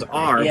Adventures ones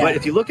are, Yeah. but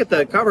if you look at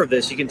the cover of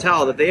this, you can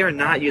tell that they are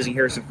not using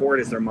Harrison Ford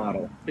as their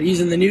model. They're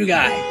using the new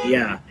guy.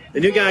 Yeah, the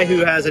new guy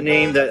who has a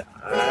name that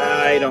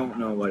I don't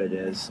know what it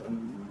is.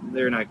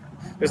 They're not.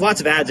 There's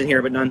lots of ads in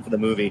here, but none for the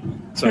movie,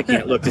 so I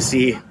can't look to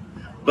see.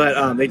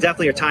 But they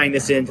definitely are tying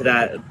this into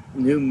that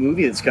new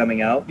movie that's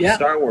coming out, Yeah.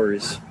 Star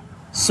Wars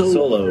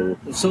Solo,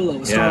 a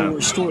Star Yeah.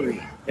 Wars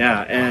story.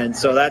 Yeah, and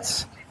so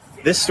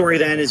this story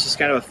then is just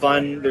kind of a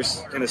fun,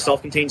 there's kind of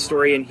self-contained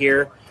story in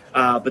here,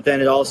 but then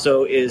it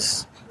also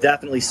is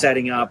definitely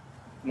setting up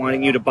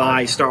wanting you to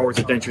buy Star Wars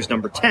Adventures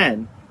number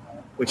 10,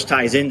 which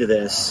ties into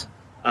this.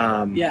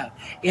 Yeah,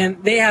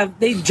 and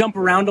they jump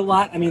around a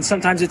lot. I mean,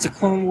 sometimes it's a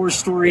Clone Wars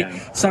story,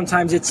 Yeah.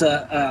 sometimes it's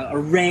a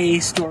Rey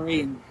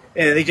story, and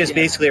they just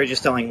basically are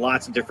just telling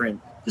lots of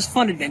different just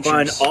fun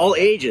adventures. fun, all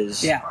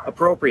ages, Yeah.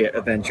 appropriate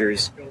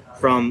adventures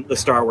from the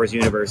Star Wars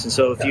universe. And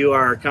so if you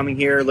are coming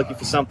here looking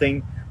for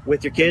something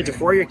with your kids or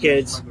for your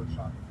kids,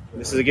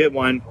 this is a good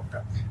one.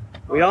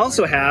 We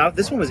also have,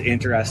 this one was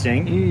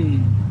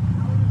interesting,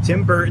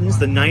 Tim Burton's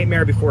The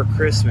Nightmare Before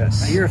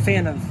Christmas. You're a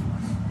fan of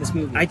this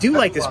movie. I do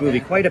like this movie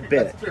quite a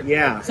bit.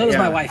 Yeah. So does yeah.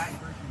 my wife.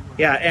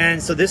 Yeah,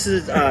 and so this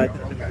is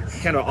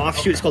kind of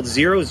offshoot. It's called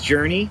Zero's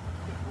Journey.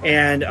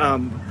 And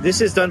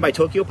this is done by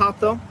Tokyo Pop,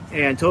 though.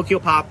 And Tokyo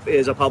Pop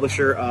is a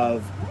publisher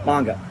of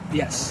manga.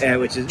 Yes.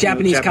 Which is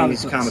Japanese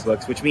comic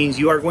books, which means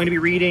you are going to be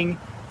reading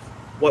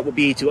what will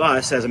be to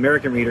us as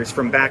American readers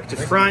from back to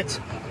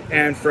front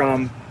and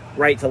from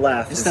right to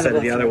left instead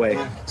of the other way.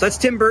 So that's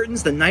Tim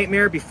Burton's The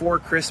Nightmare Before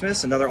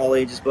Christmas, another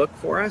all-ages book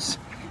for us.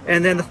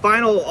 And then the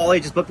final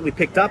all-ages book that we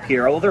picked up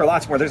here, although there are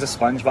lots more. There's a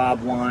SpongeBob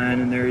one,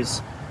 and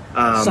there's...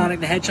 Sonic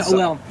the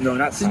Hedgehog. No,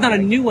 not Sonic. There's not a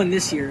new one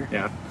this year.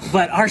 Yeah.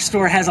 But our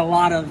store has a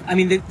lot of. I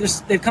mean,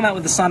 they've come out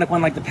with the Sonic one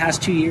like the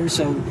past 2 years,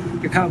 so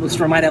your comic book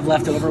store might have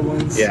leftover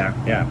ones.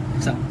 Yeah.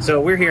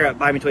 So we're here at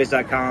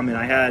BuyMeToys.com, and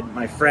I had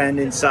my friend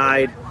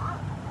inside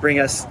bring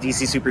us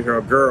DC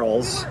Superhero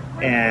Girls,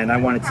 and I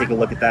wanted to take a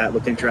look at that. It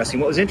looked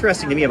interesting. What was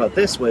interesting to me about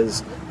this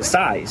was the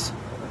size.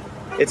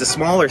 It's a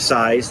smaller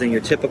size than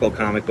your typical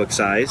comic book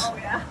size.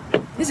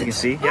 Is it? You can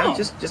see, yeah,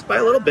 just by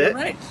a little bit.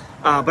 Right.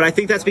 But I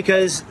think that's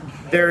because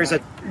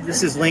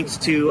this is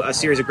linked to a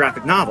series of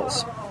graphic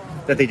novels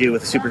that they do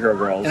with Superhero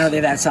Girls. And are they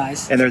that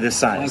size? And they're this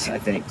size, Okay. I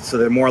think. So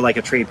they're more like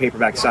a trade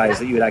paperback size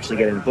that you would actually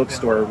get in a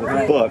bookstore with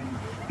a book,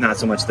 not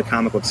so much the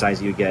comic book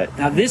size you get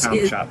Now in the comic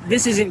this shop.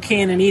 isn't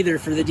canon either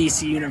for the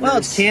DC universe. Well,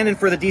 it's canon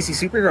for the DC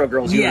Superhero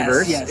Girls Yes,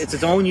 universe. yes. It's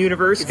its own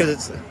universe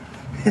because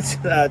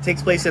it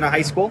takes place in a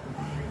high school.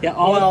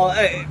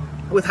 Yeah.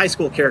 With high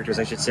school characters,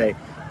 I should say.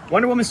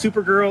 Wonder Woman,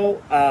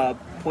 Supergirl,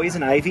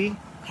 Poison Ivy,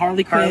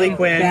 Harley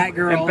Quinn,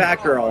 Batgirl, and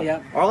Batgirl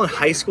Yep. are all in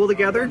high school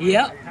together.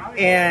 Yep.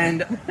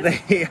 And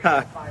they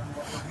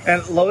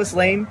and Lois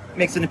Lane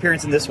makes an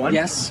appearance in this one.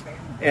 Yes.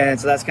 And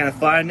so that's kind of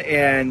fun.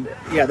 And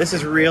yeah, this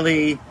is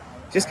really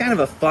just kind of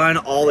a fun,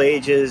 all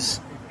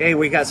ages. Hey,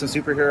 we got some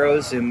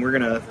superheroes, and we're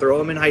gonna throw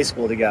them in high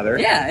school together.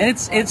 Yeah, and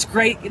it's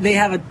great. They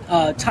have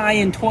a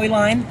tie-in toy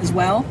line as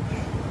well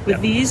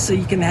with these, so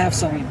you can have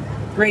some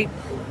great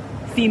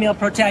female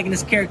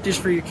protagonist characters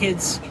for your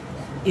kids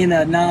in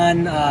a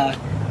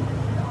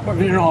or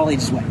in an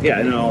all-ages way. Yeah,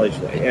 in an all-age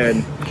way.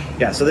 And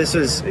yeah, so this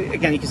is,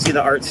 again, you can see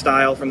the art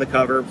style from the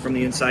cover, from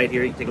the inside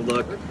here. You can take a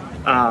look.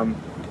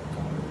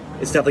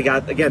 It's definitely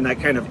got, again, that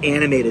kind of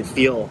animated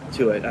feel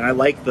to it. And I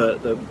like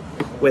the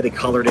way they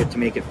colored it to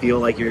make it feel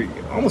like you're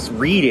almost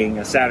reading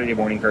a Saturday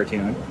morning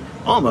cartoon.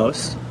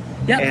 Almost.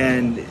 Yeah.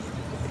 And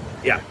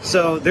yeah,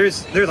 so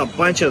there's a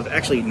bunch of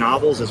actually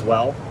novels as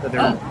well that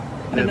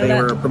they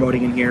were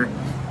promoting in here.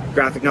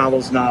 Graphic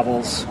novels,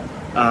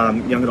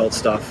 young adult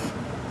stuff.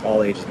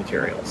 All ages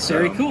materials. So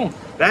Very cool.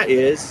 That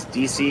is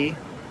DC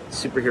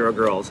Superhero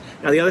Girls.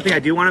 Now, the other thing I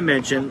do want to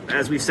mention,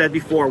 as we've said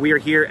before, we are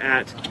here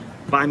at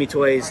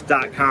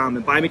BuyMeToys.com,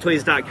 and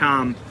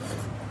BuyMeToys.com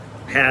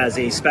has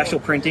a special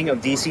printing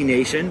of DC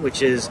Nation,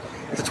 which is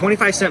it's a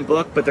 25-cent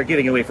book, but they're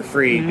giving it away for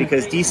free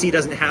because DC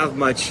doesn't have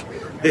much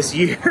this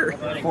year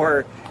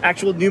for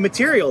actual new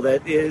material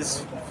that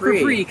is free.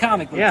 For free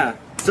comic book. Yeah.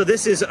 So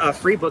this is a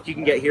free book you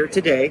can get here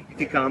today if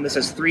you come. This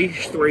has 3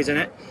 stories in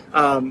it.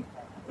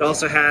 It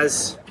also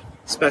has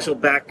special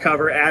back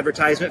cover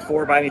advertisement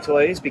for Buy Me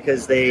Toys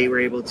because they were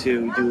able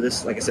to do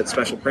this, like I said,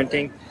 special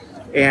printing.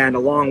 And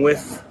along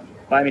with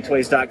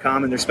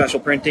BuyMeToys.com and their special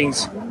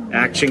printings,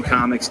 Action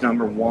Comics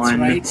number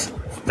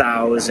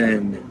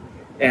 1000.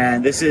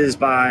 And this is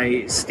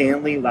by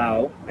Stanley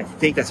Lau. I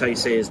think that's how you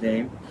say his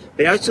name.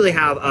 They actually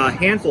have a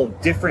handful of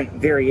different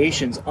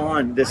variations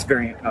on this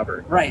variant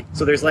cover. Right.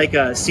 So there's like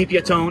a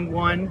sepia tone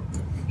one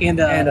and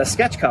a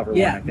sketch cover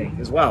one, I think,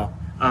 as well.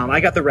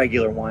 I got the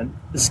regular one.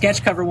 The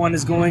sketch cover one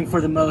is going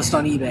for the most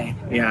on eBay.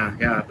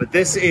 Yeah. But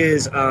this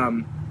is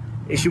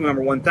issue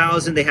number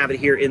 1000. They have it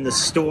here in the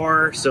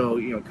store, so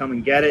come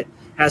and get it.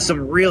 Has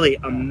some really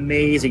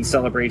amazing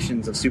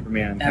celebrations of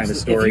Superman kind of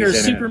stories. If you're a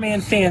in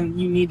Superman fan,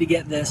 you need to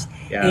get this.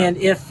 Yeah. And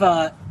if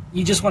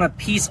you just want a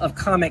piece of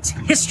comics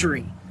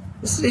history,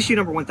 this is issue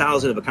number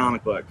 1000 of a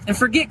comic book. And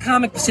forget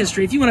comics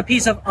history. If you want a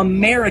piece of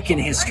American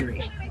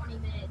history,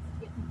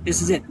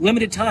 This is it.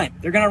 Limited time.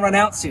 They're going to run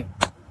out soon.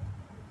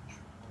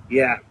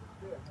 Yeah.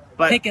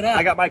 But Pick it up.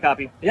 I got my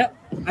copy. Yep.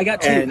 I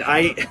got 2. And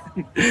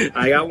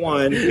I got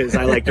one because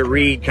I like to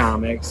read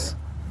comics.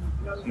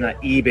 I'm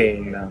not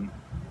eBaying them.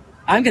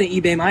 I'm going to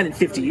eBay mine in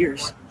 50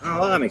 years. Oh,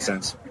 well, that makes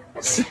sense.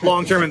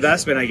 Long-term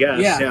investment, I guess.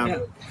 Yeah.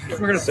 We're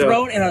going to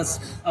throw it in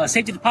a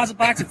safety deposit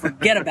box and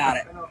forget about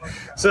it.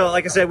 So,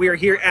 like I said, we are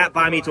here at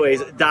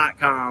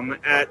BuyMeToys.com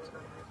at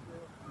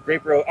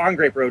Grape Road,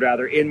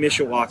 in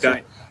Mishawaka.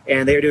 Right.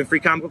 And they are doing Free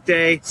Comic Book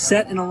Day.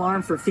 Set an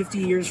alarm for 50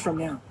 years from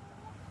now.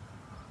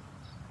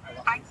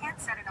 I can't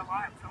set an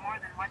alarm for more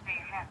than 1 day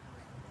ahead.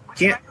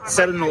 Can't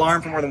set an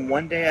alarm for more than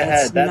 1 day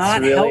ahead. That's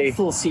not really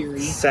helpful, Siri.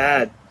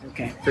 sad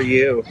Okay. for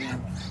you. Yeah. You're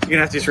going to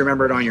have to just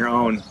remember it on your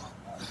own.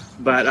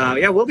 But,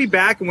 yeah, we'll be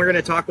back, and we're going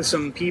to talk with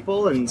some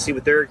people and see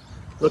what they're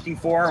looking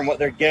for and what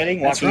they're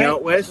getting, That's walking right.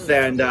 out with.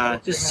 And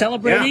Just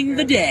celebrating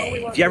the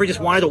day. if you ever just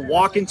wanted to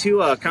walk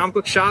into a comic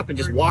book shop and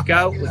just walk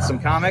out with some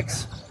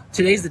comics,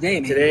 Today's the day,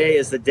 man. today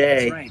is the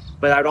day. That's right.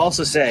 But I would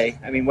also say,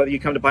 I mean, whether you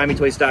come to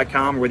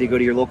BuyMeToys.com or whether you go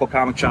to your local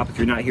comic shop, if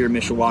you're not here in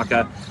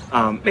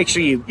Mishawaka, make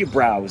sure you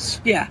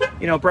browse. Yeah.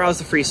 You know, browse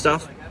the free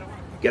stuff,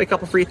 get a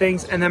couple free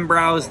things, and then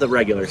browse the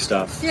regular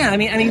stuff. Yeah, I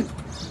mean,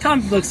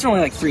 comic books are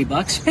only like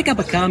 $3. Pick up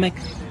a comic,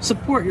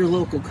 support your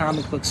local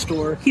comic book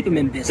store, keep them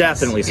in business.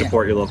 Definitely Yeah.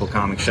 support your local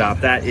comic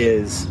shop. That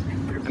is,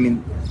 I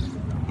mean,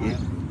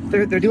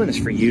 they're doing this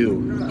for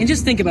you. And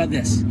just think about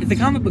this. If the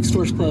comic book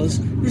stores close,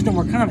 there's no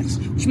more comics,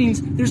 which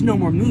means there's no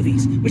more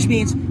movies, which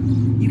means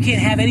you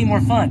can't have any more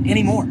fun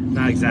anymore.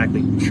 Not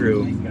exactly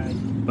true,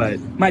 but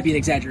Might be an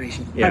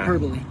exaggeration. yeah.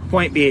 Hyperbole.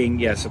 Point being,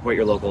 yeah, support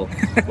your local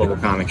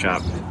comic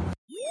shop.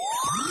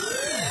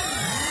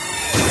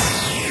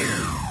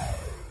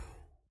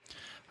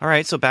 All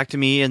right, so back to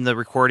me in the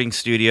recording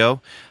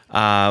studio,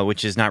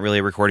 which is not really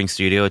a recording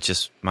studio. It's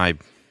just my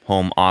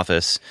home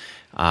office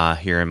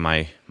here in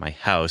my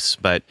house.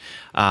 But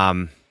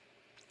that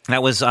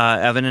was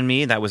Evan and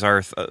me. That was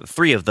our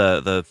 3 of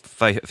the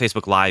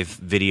Facebook Live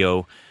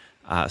video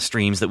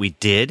streams that we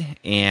did.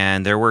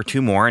 And there were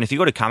 2 more. And if you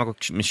go to Comic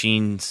Book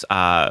Machine's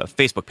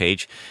Facebook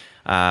page,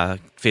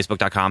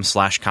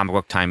 facebook.com/Comic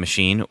Book Time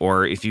Machine,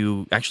 or if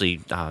you actually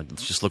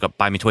just look up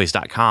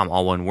BuyMeToys.com,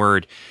 all one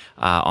word,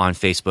 on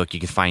Facebook, you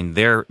can find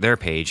their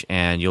page,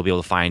 and you'll be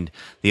able to find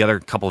the other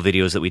couple of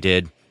videos that we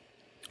did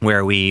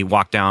where we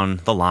walked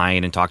down the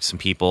line and talked to some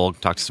people,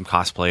 talked to some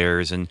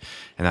cosplayers and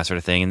that sort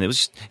of thing. And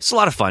it's a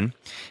lot of fun.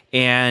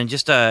 And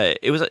just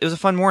it was a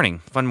fun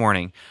morning.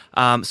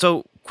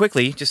 So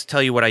quickly, just to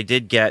tell you what I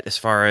did get as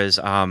far as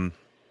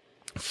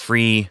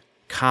free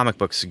comic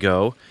books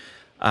go.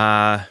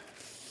 I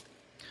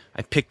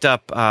picked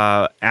up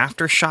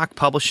Aftershock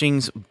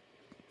Publishing's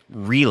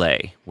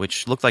Relay,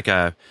 which looked like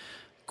a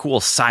cool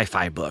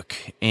sci-fi book,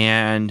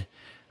 and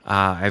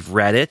I've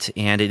read it,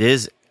 and it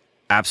is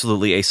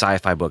absolutely a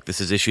sci-fi book. This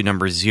is issue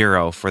number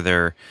 0 for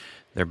their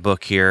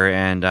book here,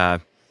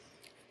 and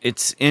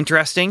it's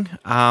interesting,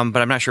 but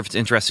I'm not sure if it's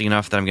interesting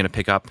enough that I'm going to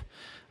pick up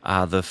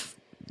the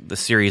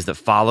series that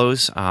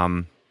follows.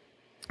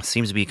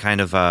 Seems to be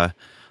kind of a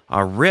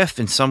riff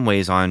in some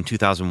ways on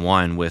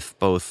 2001 with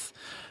both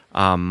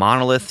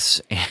monoliths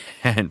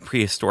and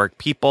prehistoric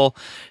people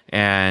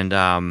and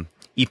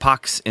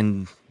epochs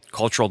in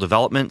cultural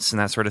developments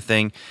and that sort of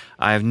thing.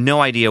 I have no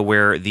idea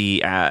where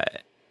the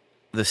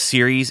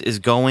series is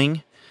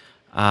going,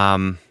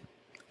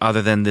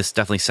 other than this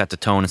definitely sets a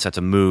tone and sets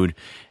a mood.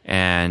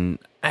 And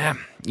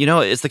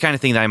it's the kind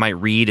of thing that I might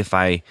read if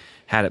I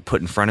had it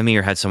put in front of me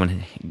or had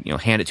someone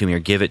hand it to me or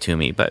give it to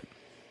me. But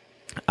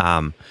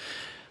yeah,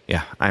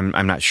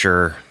 I'm not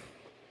sure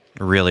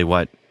really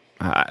what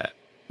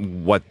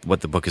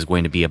the book is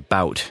going to be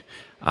about.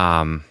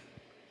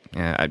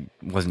 I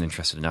wasn't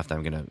interested enough that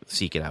I'm going to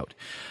seek it out.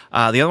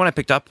 The other one I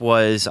picked up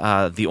was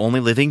The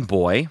Only Living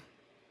Boy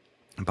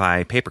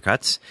by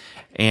Papercuts,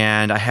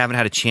 and I haven't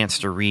had a chance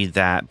to read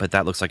that, but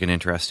that looks like an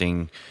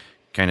interesting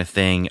kind of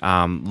thing.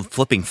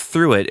 Flipping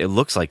through it, it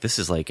looks like this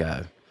is like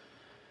they're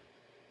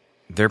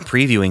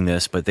previewing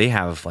this, but they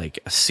have like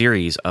a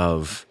series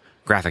of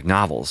graphic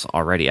novels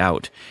already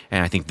out,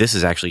 and I think this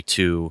is actually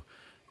to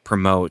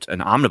promote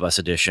an omnibus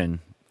edition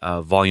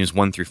of volumes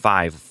 1 through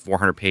 5,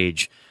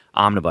 400-page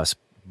omnibus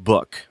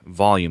book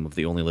volume of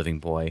The Only Living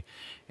Boy,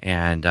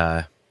 and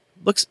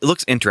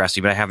looks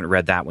interesting, but I haven't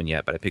read that one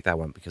yet. But I picked that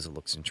one because it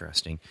looks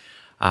interesting.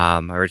 I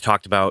already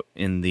talked about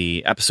in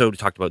the episode. We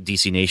talked about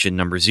DC Nation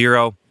number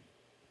 0,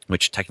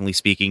 which technically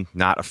speaking,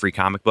 not a free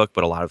comic book,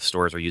 but a lot of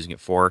stores are using it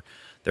for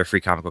their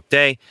free comic book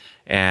day.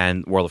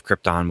 And World of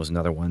Krypton was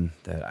another one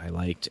that I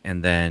liked.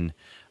 And then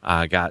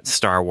got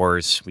Star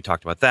Wars. We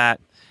talked about that,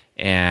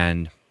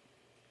 and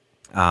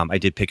I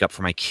did pick up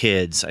for my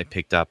kids. I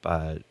picked up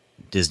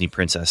Disney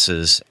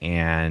Princesses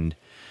and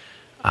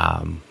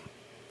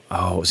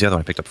what was the other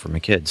one I picked up for my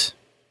kids?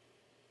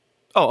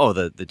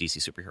 The DC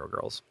Superhero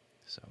Girls.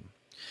 So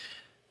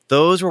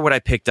those were what I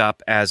picked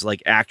up as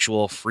like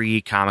actual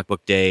free comic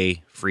book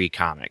day free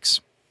comics,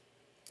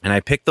 and I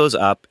picked those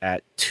up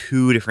at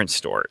 2 different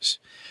stores.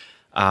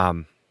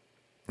 Now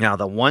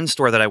the one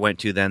store that I went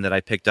to then that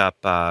I picked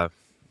up the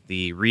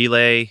the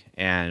Relay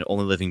and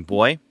Only Living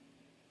Boy.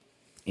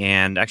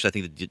 And actually, I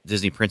think the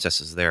Disney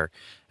Princess is there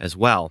as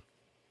well.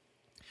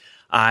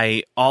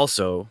 I'm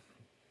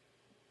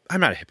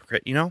not a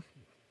hypocrite, you know?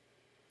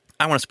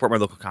 I want to support my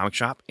local comic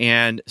shop.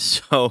 And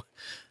so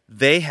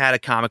they had a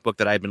comic book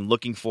that I'd been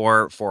looking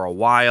for a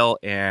while,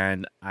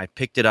 and I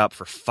picked it up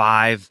for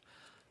 $5,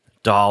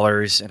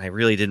 and I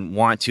really didn't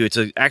want to. It's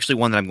actually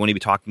one that I'm going to be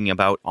talking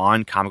about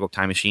on Comic Book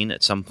Time Machine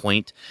at some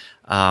point,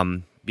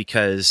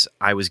 because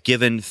I was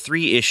given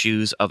 3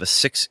 issues of a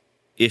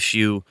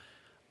 6-issue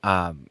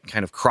kind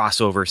of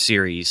crossover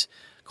series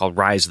called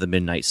Rise of the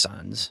Midnight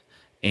Suns.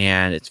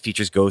 And it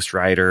features Ghost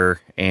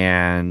Rider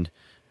and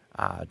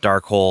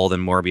Darkhold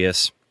and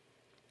Morbius.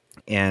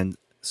 And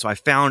so I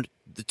found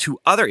the 2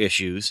 other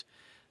issues.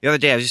 The other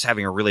day, I was just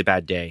having a really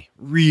bad day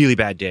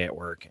at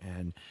work.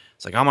 And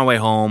it's like, on my way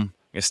home,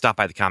 I'm going to stop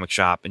by the comic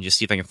shop and just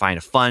see if I can find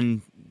a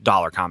fun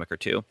dollar comic or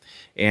 2.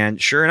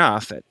 And sure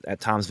enough,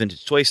 at Tom's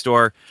Vintage Toy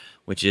Store,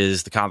 which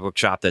is the comic book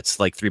shop that's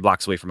like 3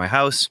 blocks away from my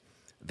house,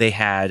 they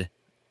had,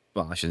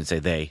 well, I shouldn't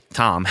say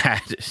Tom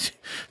had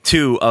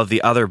 2 of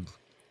the other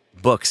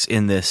books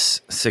in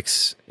this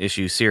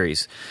 6-issue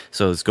series.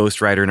 So it's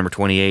Ghost Rider number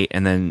 28,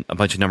 and then a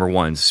bunch of number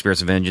 1s.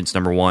 Spirits of Vengeance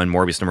number 1,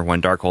 Morbius number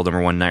 1, Darkhold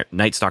number 1,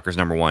 Night Stalkers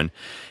number 1,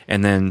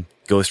 and then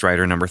Ghost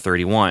Rider number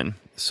 31.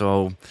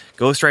 So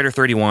Ghost Rider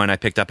 31 I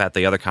picked up at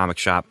the other comic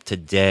shop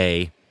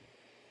today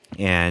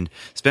and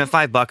spent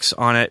 $5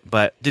 on it,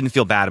 but didn't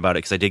feel bad about it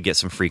because I did get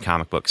some free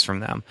comic books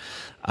from them.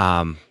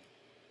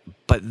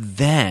 But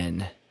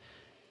then,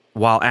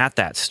 while at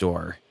that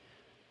store,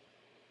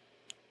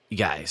 you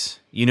guys,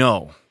 you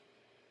know,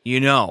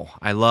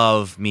 I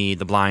love me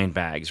the blind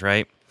bags,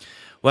 right?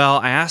 Well,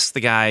 I asked the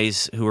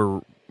guys who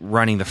were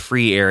running the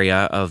free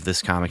area of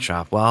this comic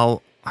shop,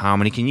 well, how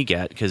many can you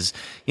get? Because,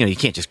 you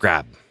can't just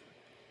grab,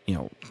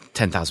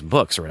 10,000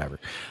 books or whatever.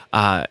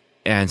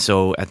 And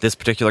so at this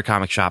particular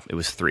comic shop, it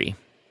was 3.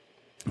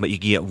 But you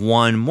can get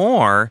 1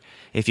 more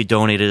if you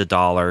donated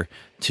 $1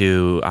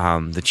 to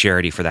the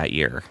charity for that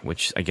year,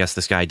 which I guess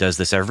this guy does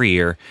this every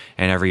year.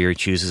 And every year he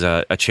chooses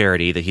a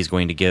charity that he's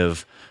going to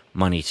give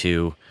money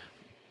to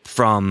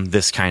from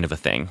this kind of a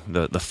thing,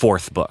 the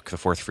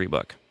 4th free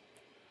book.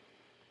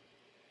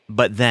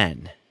 But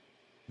then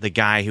the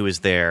guy who was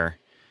there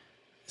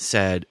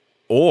said,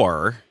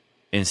 or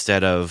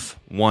instead of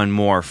 1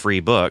 more free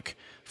book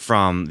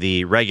from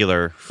the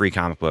regular free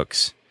comic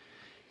books,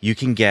 you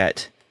can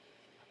get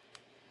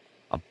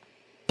a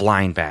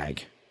blind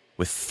bag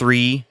with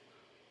 3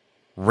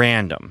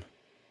 random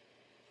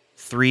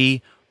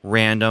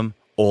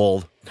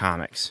old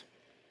comics.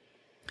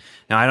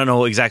 Now, I don't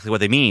know exactly what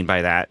they mean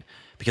by that,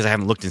 because I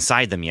haven't looked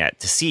inside them yet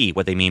to see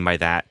what they mean by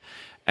that.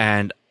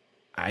 And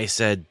I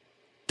said,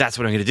 that's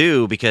what I'm going to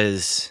do,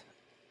 because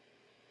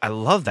I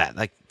love that.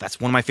 Like, that's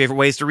one of my favorite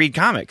ways to read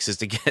comics, is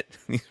to get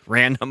these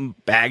random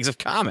bags of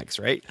comics,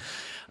 right?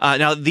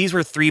 Now, these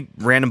were 3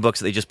 random books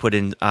that they just put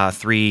in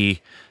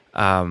 3,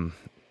 put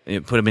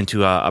them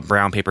into a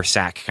brown paper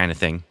sack kind of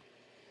thing.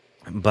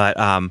 But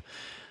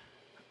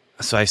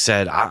so I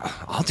said,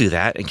 I'll do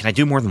that. And can I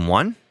do more than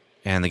 1?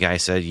 And the guy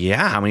said,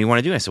 yeah, how many you want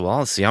to do? And I said, well,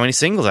 let's see how many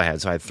singles I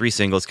had. So I had 3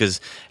 singles,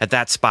 because at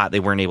that spot, they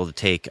weren't able to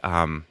take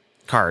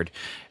card.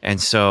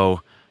 And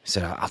so I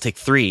said, I'll take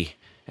 3.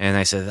 And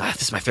I said,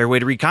 this is my favorite way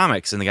to read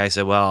comics. And the guy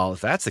said, well,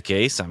 if that's the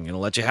case, I'm going to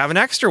let you have an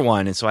extra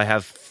one. And so I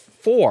have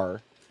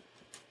 4.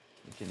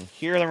 You can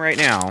hear them right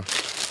now.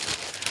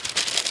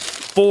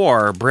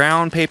 4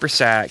 brown paper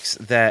sacks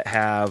that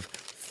have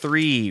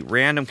 3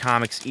 random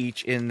comics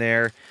each in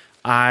there.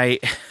 I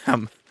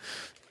am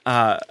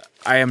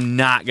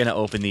not going to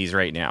open these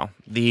right now.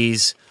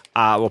 These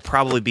will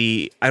probably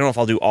be, I don't know if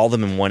I'll do all of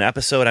them in one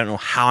episode. I don't know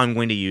how I'm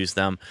going to use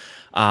them.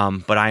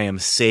 But I am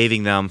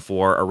saving them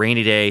for a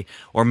rainy day,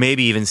 or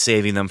maybe even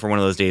saving them for one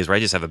of those days where I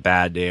just have a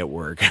bad day at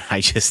work.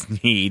 I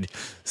just need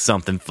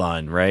something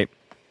fun, right?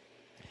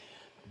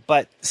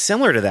 But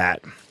similar to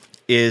that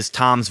is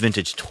Tom's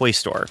Vintage Toy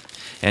Store.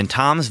 And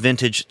Tom's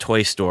Vintage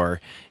Toy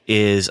Store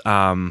is,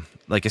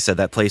 like I said,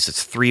 that place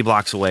that's 3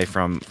 blocks away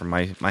from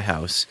my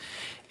house.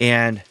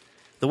 And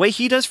the way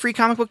he does Free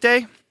Comic Book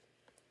Day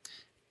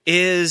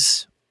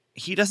is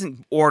he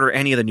doesn't order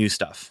any of the new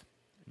stuff.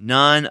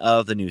 None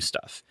of the new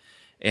stuff.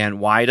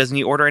 And why doesn't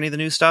he order any of the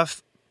new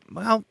stuff?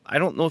 Well, I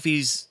don't know if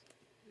he's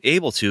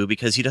able to,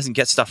 because he doesn't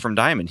get stuff from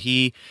Diamond.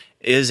 He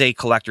is a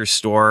collector's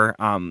store.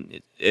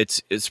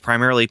 It's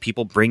primarily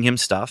people bring him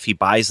stuff. He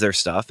buys their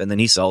stuff, and then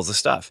he sells the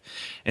stuff.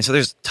 And so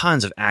there's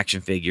tons of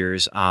action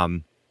figures.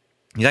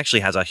 He actually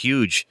has a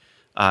huge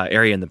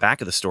area in the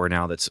back of the store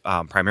now that's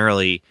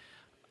primarily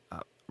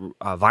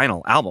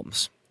vinyl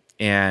albums.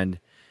 And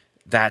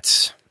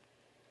that's...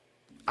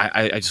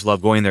 I just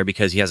love going there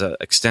because he has an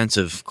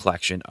extensive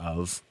collection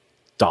of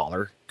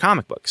dollar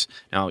comic books.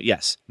 Now,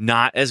 yes,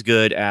 not as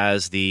good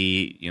as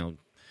the,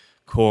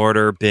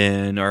 quarter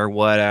bin or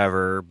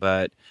whatever,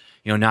 but,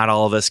 not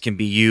all of us can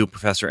be you,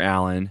 Professor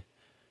Allen.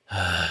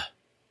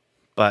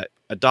 But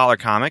a dollar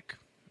comic,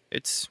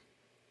 it's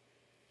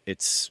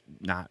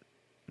not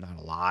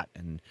a lot.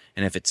 And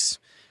if it's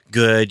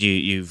good.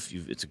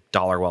 It's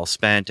 $1 well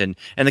spent, and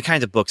the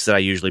kinds of books that I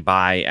usually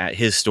buy at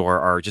his store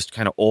are just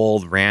kind of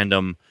old,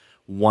 random,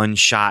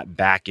 one-shot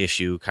back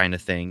issue kind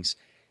of things.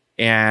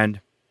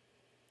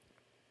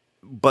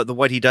 But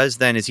what he does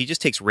then is he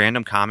just takes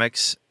random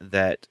comics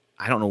that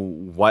I don't know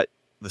what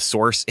the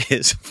source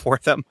is for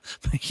them,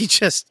 but he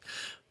just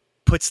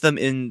puts them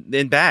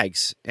in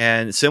bags,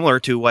 and similar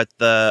to what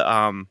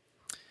the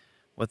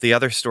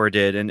other store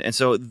did. And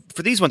so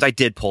for these ones, I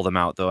did pull them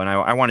out though, and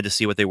I wanted to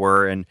see what they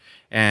were, and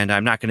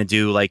I'm not going to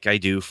do like I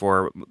do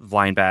for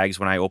blind bags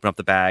when I open up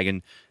the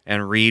bag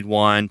and read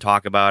one,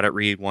 talk about it,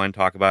 read one,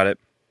 talk about it.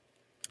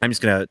 I'm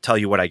just going to tell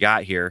you what I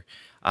got here.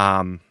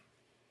 And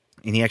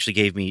he actually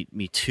gave me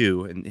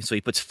 2. And so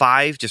he puts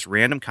 5 just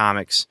random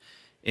comics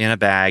in a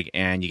bag,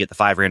 and you get the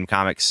 5 random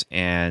comics,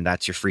 and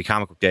that's your free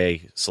comic book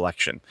day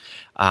selection.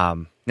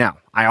 Now,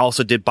 I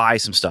also did buy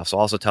some stuff, so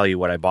I'll also tell you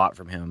what I bought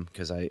from him,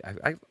 because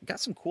I got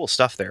some cool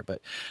stuff there.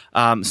 But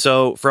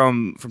so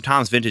from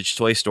Tom's Vintage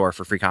Toy Store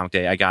for free comic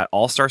day, I got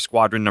All-Star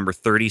Squadron number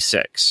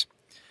 36,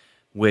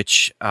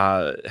 which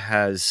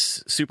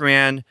has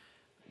Superman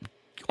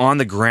on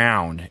the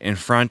ground in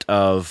front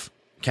of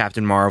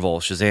Captain Marvel,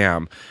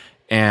 Shazam,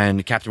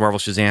 and Captain Marvel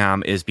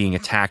Shazam is being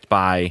attacked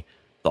by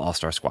the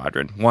All-Star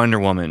Squadron. Wonder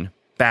Woman,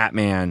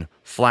 Batman,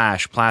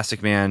 Flash,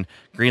 Plastic Man,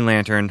 Green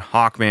Lantern,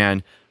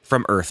 Hawkman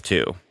from Earth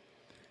 2.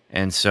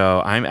 And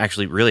so I'm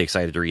actually really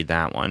excited to read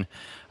that one.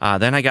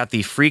 Then I got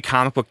the free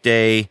comic book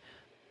day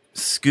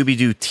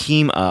Scooby-Doo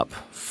team up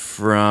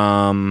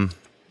from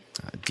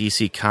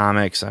DC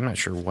Comics. I'm not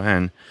sure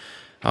when.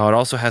 Oh, it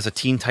also has a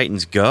Teen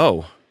Titans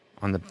Go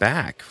on the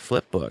back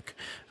flip book.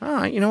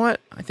 You know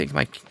what? I think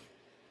my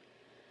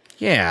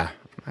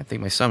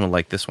son would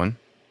like this one.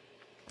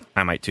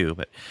 I might too,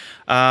 but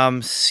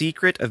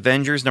Secret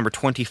Avengers number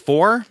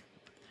 24,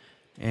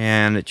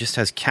 and it just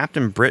has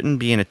Captain Britain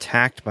being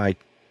attacked by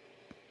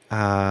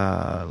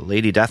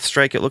Lady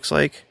Deathstrike, it looks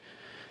like.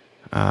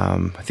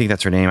 I think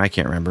that's her name. I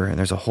can't remember. And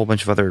there's a whole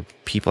bunch of other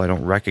people I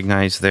don't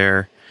recognize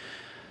there.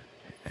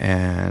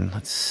 And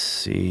let's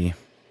see.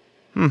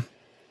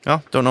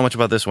 Well, don't know much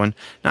about this one.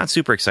 Not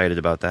super excited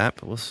about that,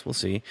 but we'll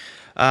see.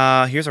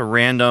 Here's a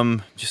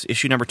random, just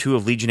issue number 2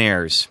 of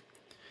Legionnaires.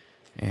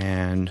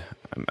 And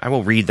I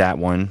will read that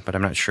one, but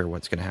I'm not sure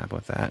what's going to happen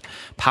with that.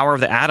 Power of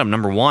the Atom,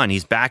 number 1.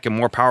 He's back and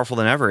more powerful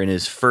than ever in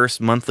his first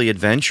monthly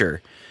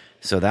adventure.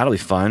 So that'll be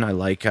fun. I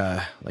like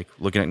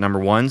looking at number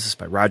 1s. It's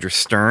by Roger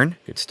Stern.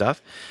 Good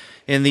stuff.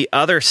 In the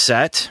other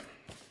set,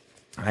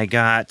 I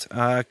got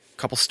a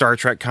couple Star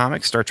Trek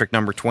comics. Star Trek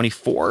number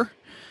 24.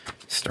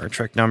 Star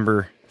Trek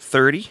number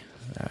 30.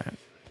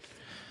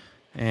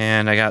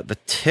 And I got the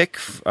Tick,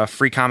 a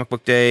free comic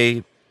book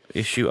day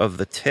issue of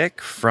the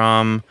Tick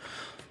from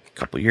a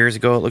couple years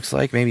ago, it looks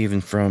like. Maybe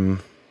even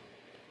from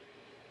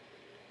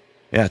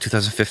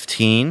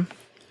 2015.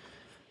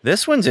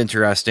 This one's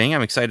interesting.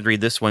 I'm excited to read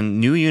this one.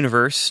 New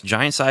Universe,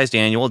 giant-sized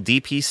annual,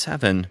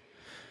 DP7.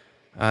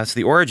 It's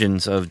the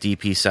origins of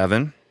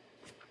DP7.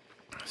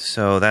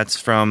 So that's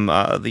from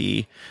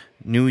the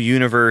New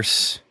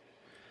Universe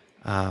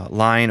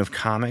line of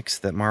comics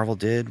that Marvel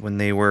did when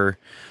they were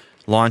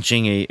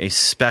launching a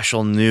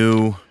special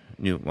new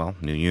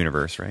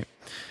universe, right?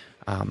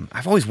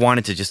 I've always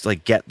wanted to just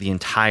get the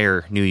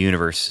entire New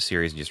Universe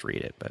series and just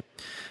read it, but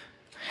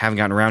haven't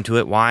gotten around to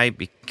it. Why?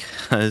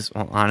 Because,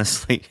 well,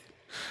 honestly,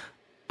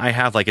 I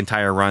have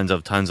entire runs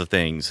of tons of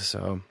things.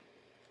 So,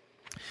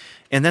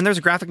 and then there's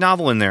a graphic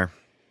novel in there,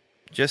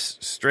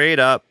 just straight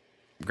up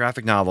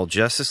graphic novel,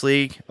 Justice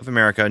League of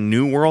America,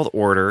 New World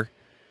Order,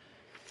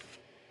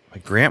 by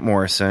Grant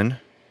Morrison,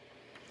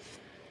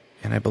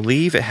 and I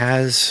believe it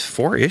has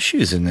 4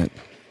 issues in it.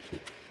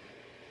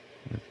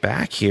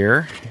 Back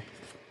here,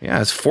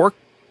 it's 4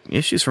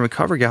 issues from a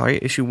cover gallery,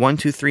 issue 1,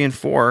 2, 3, and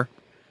 4.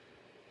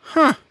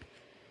 Huh.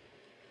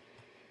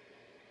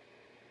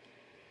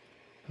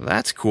 Well,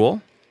 that's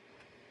cool.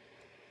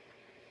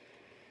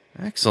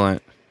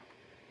 Excellent. I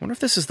wonder if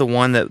this is the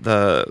one that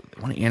the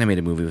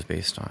animated movie was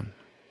based on.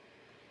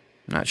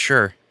 I'm not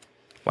sure.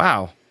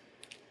 Wow.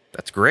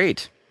 That's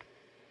great.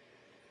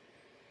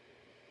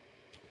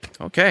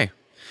 Okay.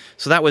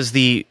 So that was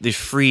the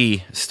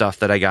free stuff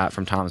that I got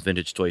from Tom's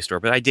Vintage Toy Store,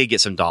 but I did get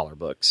some dollar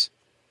books.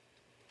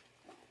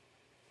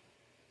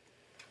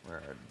 Where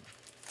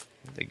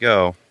did they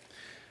go?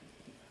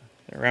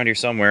 They're around here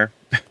somewhere.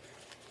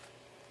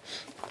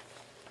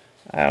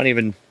 I don't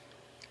even...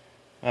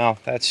 Well,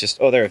 that's just...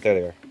 Oh, there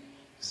they are.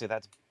 See,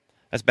 that's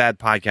bad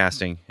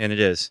podcasting, and it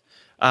is.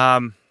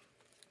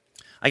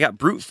 I got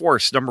Brute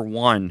Force number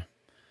 1,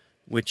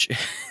 which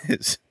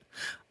is...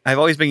 I've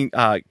always been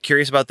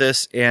curious about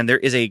this, and there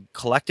is a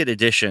collected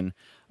edition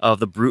of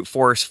the Brute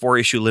Force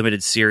 4-issue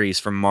limited series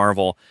from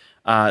Marvel.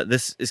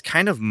 This is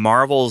kind of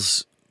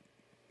Marvel's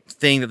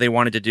thing that they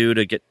wanted to do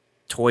to get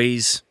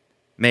toys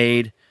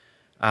made.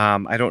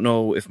 I don't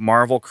know if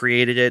Marvel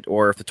created it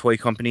or if the toy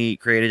company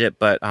created it,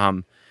 but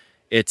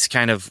it's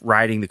kind of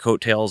riding the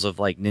coattails of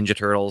Ninja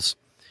Turtles.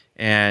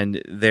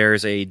 And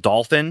there's a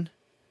dolphin.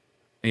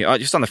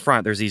 Just on the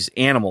front, there's these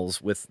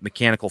animals with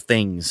mechanical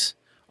things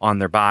on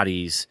their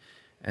bodies.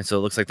 And so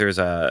it looks like there's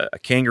a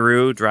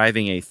kangaroo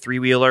driving a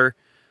three-wheeler.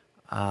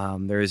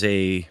 There's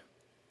an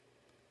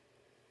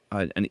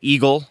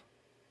eagle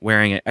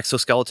wearing an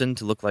exoskeleton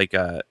to look like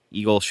a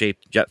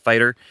eagle-shaped jet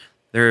fighter.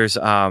 There's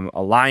a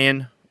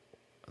lion.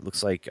 It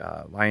looks like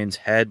a lion's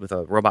head with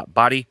a robot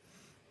body.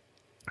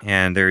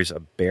 And there's a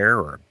bear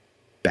or a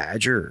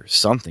badger or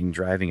something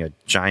driving a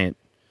giant,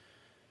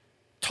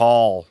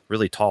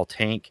 really tall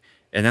tank.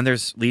 And then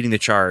there's leading the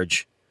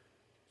charge,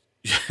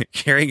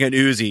 carrying an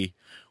Uzi,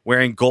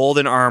 wearing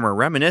golden armor,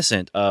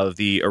 reminiscent of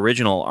the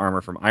original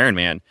armor from Iron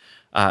Man,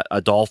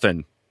 a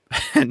dolphin.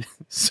 And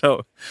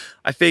so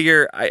I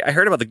figure I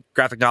heard about the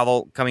graphic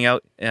novel coming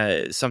out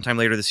sometime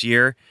later this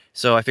year.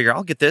 So I figure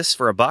I'll get this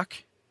for $1,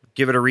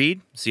 give it a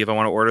read, see if I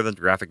want to order the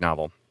graphic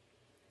novel.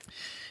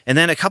 And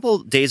then a couple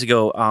days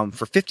ago,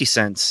 for 50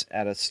 cents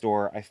at a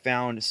store, I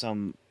found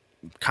some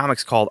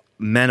comics called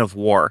Men of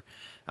War.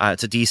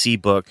 It's a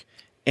DC book.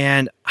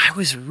 And I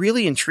was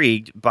really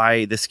intrigued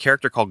by this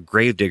character called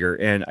Gravedigger.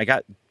 And I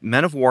got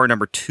Men of War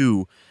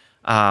 #2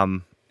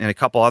 and a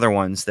couple other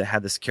ones that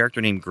had this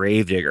character named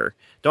Gravedigger.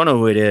 Don't know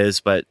who it is,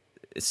 but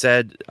it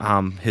said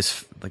it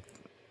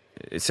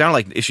sounded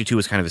like issue 2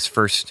 was kind of his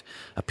first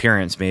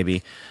appearance,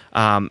 maybe.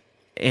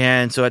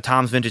 And so at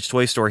Tom's Vintage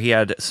Toy Store, he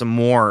had some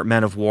more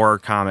Men of War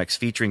comics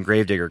featuring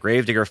Gravedigger.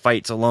 Gravedigger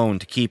fights alone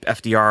to keep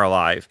FDR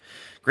alive.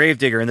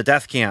 Gravedigger in the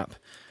death camp.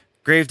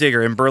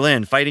 Gravedigger in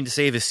Berlin fighting to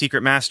save his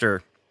secret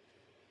master.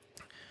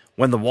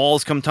 When the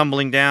walls come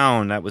tumbling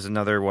down. That was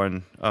another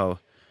one. Oh,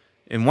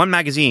 in one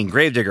magazine,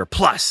 Gravedigger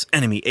plus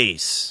Enemy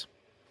Ace.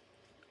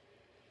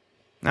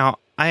 Now,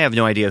 I have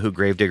no idea who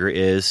Gravedigger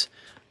is,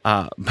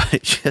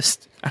 but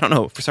just, I don't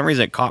know, for some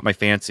reason it caught my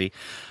fancy.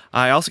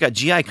 I also got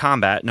G.I.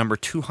 Combat number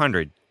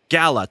 200,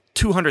 Gala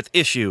 200th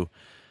issue,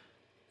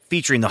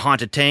 featuring the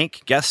Haunted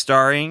Tank, guest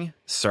starring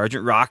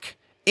Sergeant Rock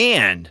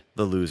and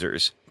the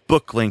Losers.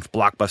 Book-length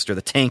blockbuster,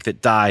 The Tank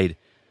That Died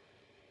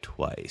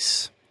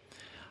Twice.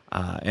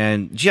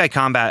 And G.I.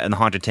 Combat and the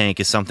Haunted Tank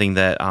is something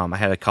that I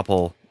had a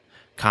couple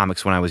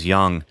comics when I was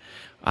young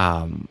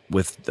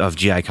of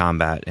G.I.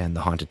 Combat and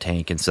the Haunted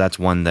Tank. And so that's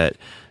one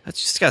that's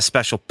just got a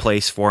special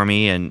place for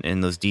me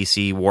in those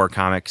DC war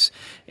comics.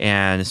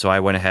 And so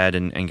I went ahead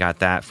and got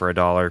that for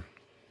 $1.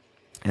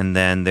 And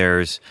then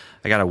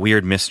I got a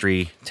Weird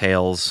Mystery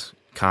Tales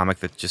comic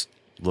that just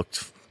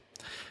looked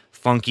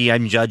funky.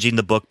 I'm judging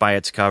the book by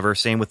its cover.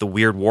 Same with the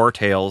Weird War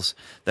Tales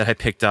that I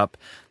picked up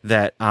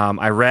that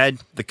I read.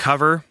 The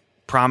cover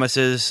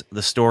promises,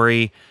 the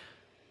story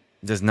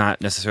does not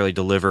necessarily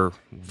deliver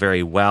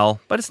very well,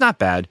 but it's not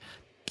bad.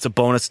 It's a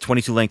bonus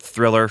 22-length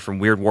thriller from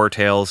Weird War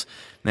Tales.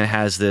 And it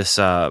has this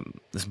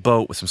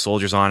boat with some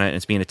soldiers on it, and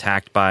it's being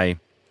attacked by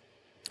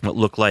what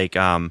look like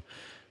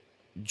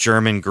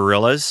German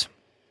guerrillas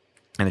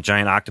and a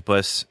giant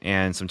octopus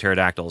and some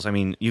pterodactyls. I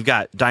mean, you've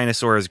got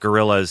dinosaurs,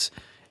 gorillas,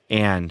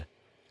 and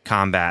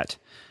combat.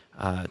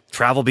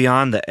 Travel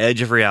beyond the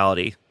edge of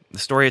reality. The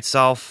story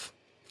itself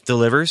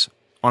delivers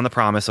on the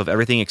promise of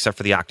everything except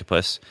for the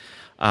octopus.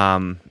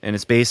 And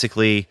it's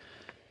basically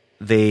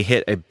they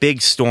hit a big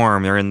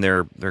storm. They're in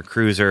their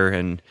cruiser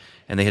and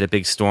they hit a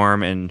big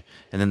storm and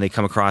then they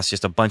come across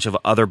just a bunch of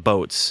other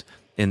boats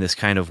in this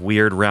kind of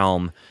weird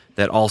realm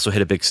that also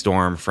hit a big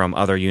storm from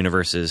other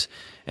universes.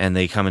 And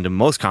they come into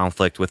most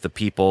conflict with the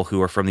people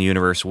who are from the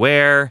universe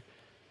where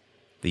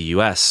the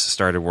U.S.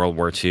 started World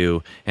War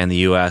II, and the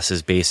U.S.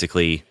 is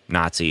basically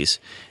Nazis.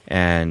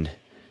 And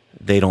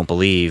they don't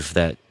believe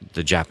that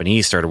the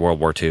Japanese started World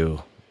War II,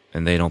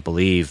 and they don't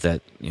believe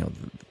that,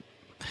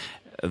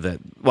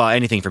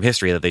 anything from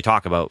history that they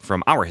talk about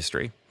from our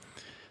history,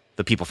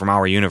 the people from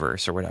our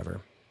universe or whatever.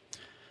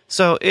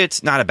 So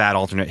it's not a bad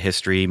alternate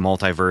history,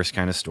 multiverse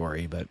kind of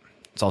story, but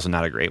it's also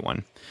not a great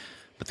one.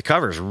 But the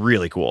cover is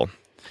really cool.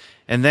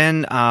 And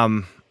then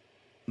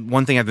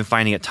one thing I've been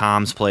finding at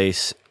Tom's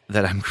Place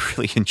that I'm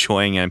really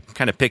enjoying, and I'm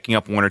kind of picking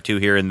up one or two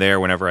here and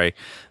there whenever I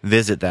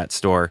visit that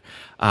store,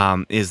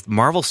 is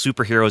Marvel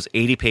Superheroes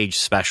 80-page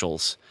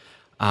specials.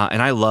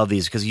 And I love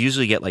these because you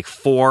usually get like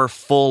 4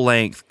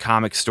 full-length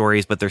comic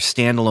stories, but they're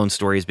standalone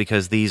stories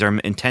because these are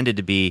intended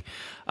to be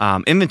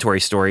inventory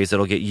stories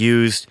that'll get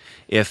used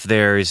if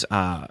there's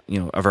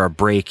ever a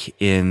break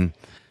in,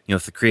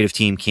 if the creative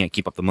team can't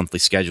keep up the monthly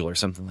schedule or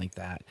something like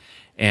that.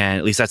 And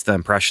at least that's the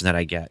impression that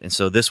I get. And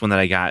so this one that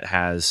I got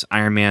has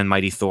Iron Man,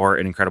 Mighty Thor,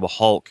 and Incredible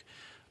Hulk.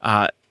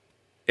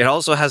 It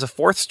also has a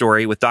 4th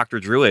story with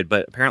Dr. Druid,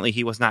 but apparently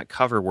he was not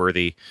cover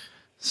worthy.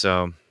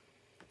 So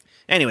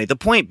anyway, the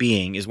point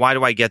being is, why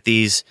do I get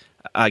these?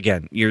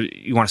 Again,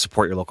 you want to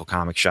support your local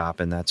comic shop,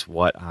 and that's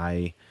what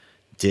I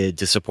did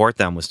to support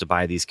them, was to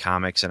buy these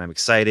comics, and I'm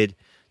excited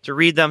to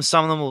read them.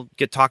 Some of them will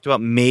get talked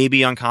about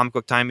maybe on Comic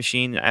Book Time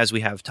Machine as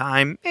we have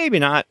time. Maybe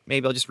not.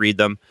 Maybe I'll just read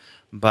them.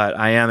 But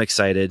I am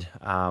excited,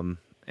 and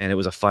it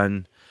was a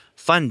fun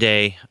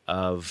day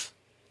of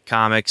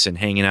comics and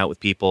hanging out with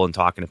people and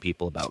talking to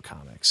people about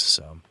comics.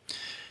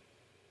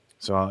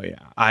 So yeah,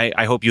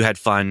 I hope you had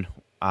fun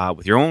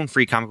with your own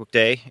free comic book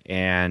day,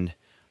 and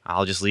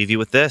I'll just leave you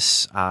with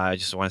this. I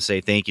just want to say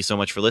thank you so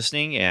much for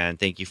listening, and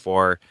thank you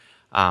for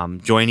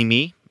joining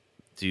me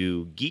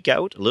to geek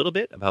out a little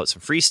bit about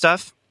some free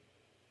stuff.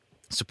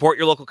 Support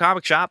your local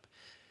comic shop.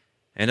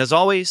 And as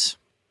always,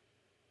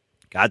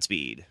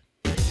 Godspeed.